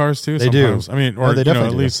some good cars too. They sometimes. do. I mean, or they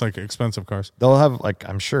at least like expensive cars. They'll have like,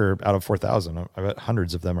 I'm sure out of 4,000, I bet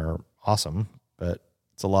hundreds of them are awesome, but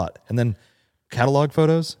it's a lot. And then catalog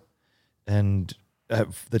photos and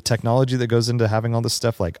the technology that goes into having all this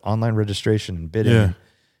stuff like online registration and bidding. Yeah,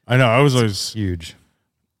 I know. I was always huge.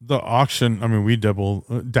 The auction. I mean, we dabbled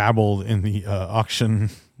in the auction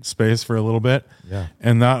space for a little bit. Yeah.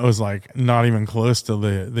 And that was like not even close to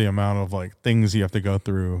the amount of like things you have to go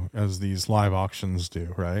through as these live auctions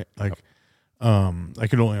do, right? Like I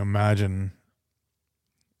could only imagine,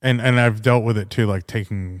 and I've dealt with it too, like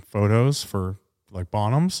taking photos for like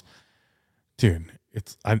Bonhams. Dude,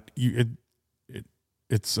 it's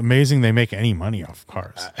amazing they make any money off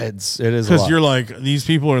cars. It is because you're like, these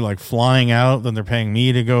people are like flying out, then they're paying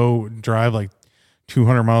me to go drive like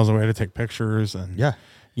 200 miles away to take pictures, and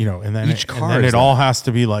and then each car it all has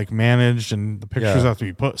to be like managed, and the pictures have to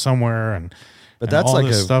be put somewhere, and But and that's all like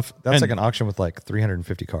this stuff. That's And- like an auction with like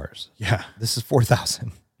 350 cars. Yeah. This is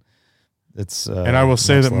 4,000. It's And I will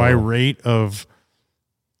say next that my level. rate of,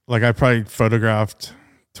 like, I probably photographed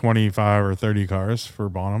 25 or 30 cars for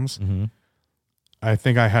Bonhams. Mhm. I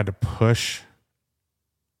think I had to push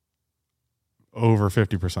over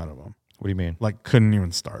 50% of them. What do you mean? Like, couldn't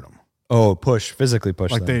even start them. Oh, physically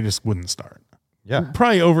push Like, them. they just wouldn't start. Yeah.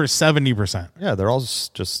 Probably over 70%. Yeah, they're all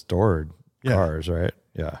just stored Yeah. cars, right?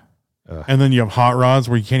 Yeah. And then you have hot rods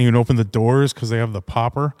where you can't even open the doors because they have the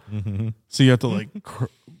popper. Mm-hmm. So you have to, like,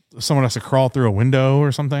 someone has to crawl through a window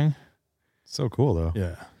or something. So cool, though.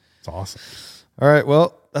 Yeah. It's awesome. All right.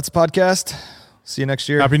 Well, that's a podcast. See you next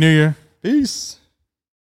year. Happy New Year. Peace.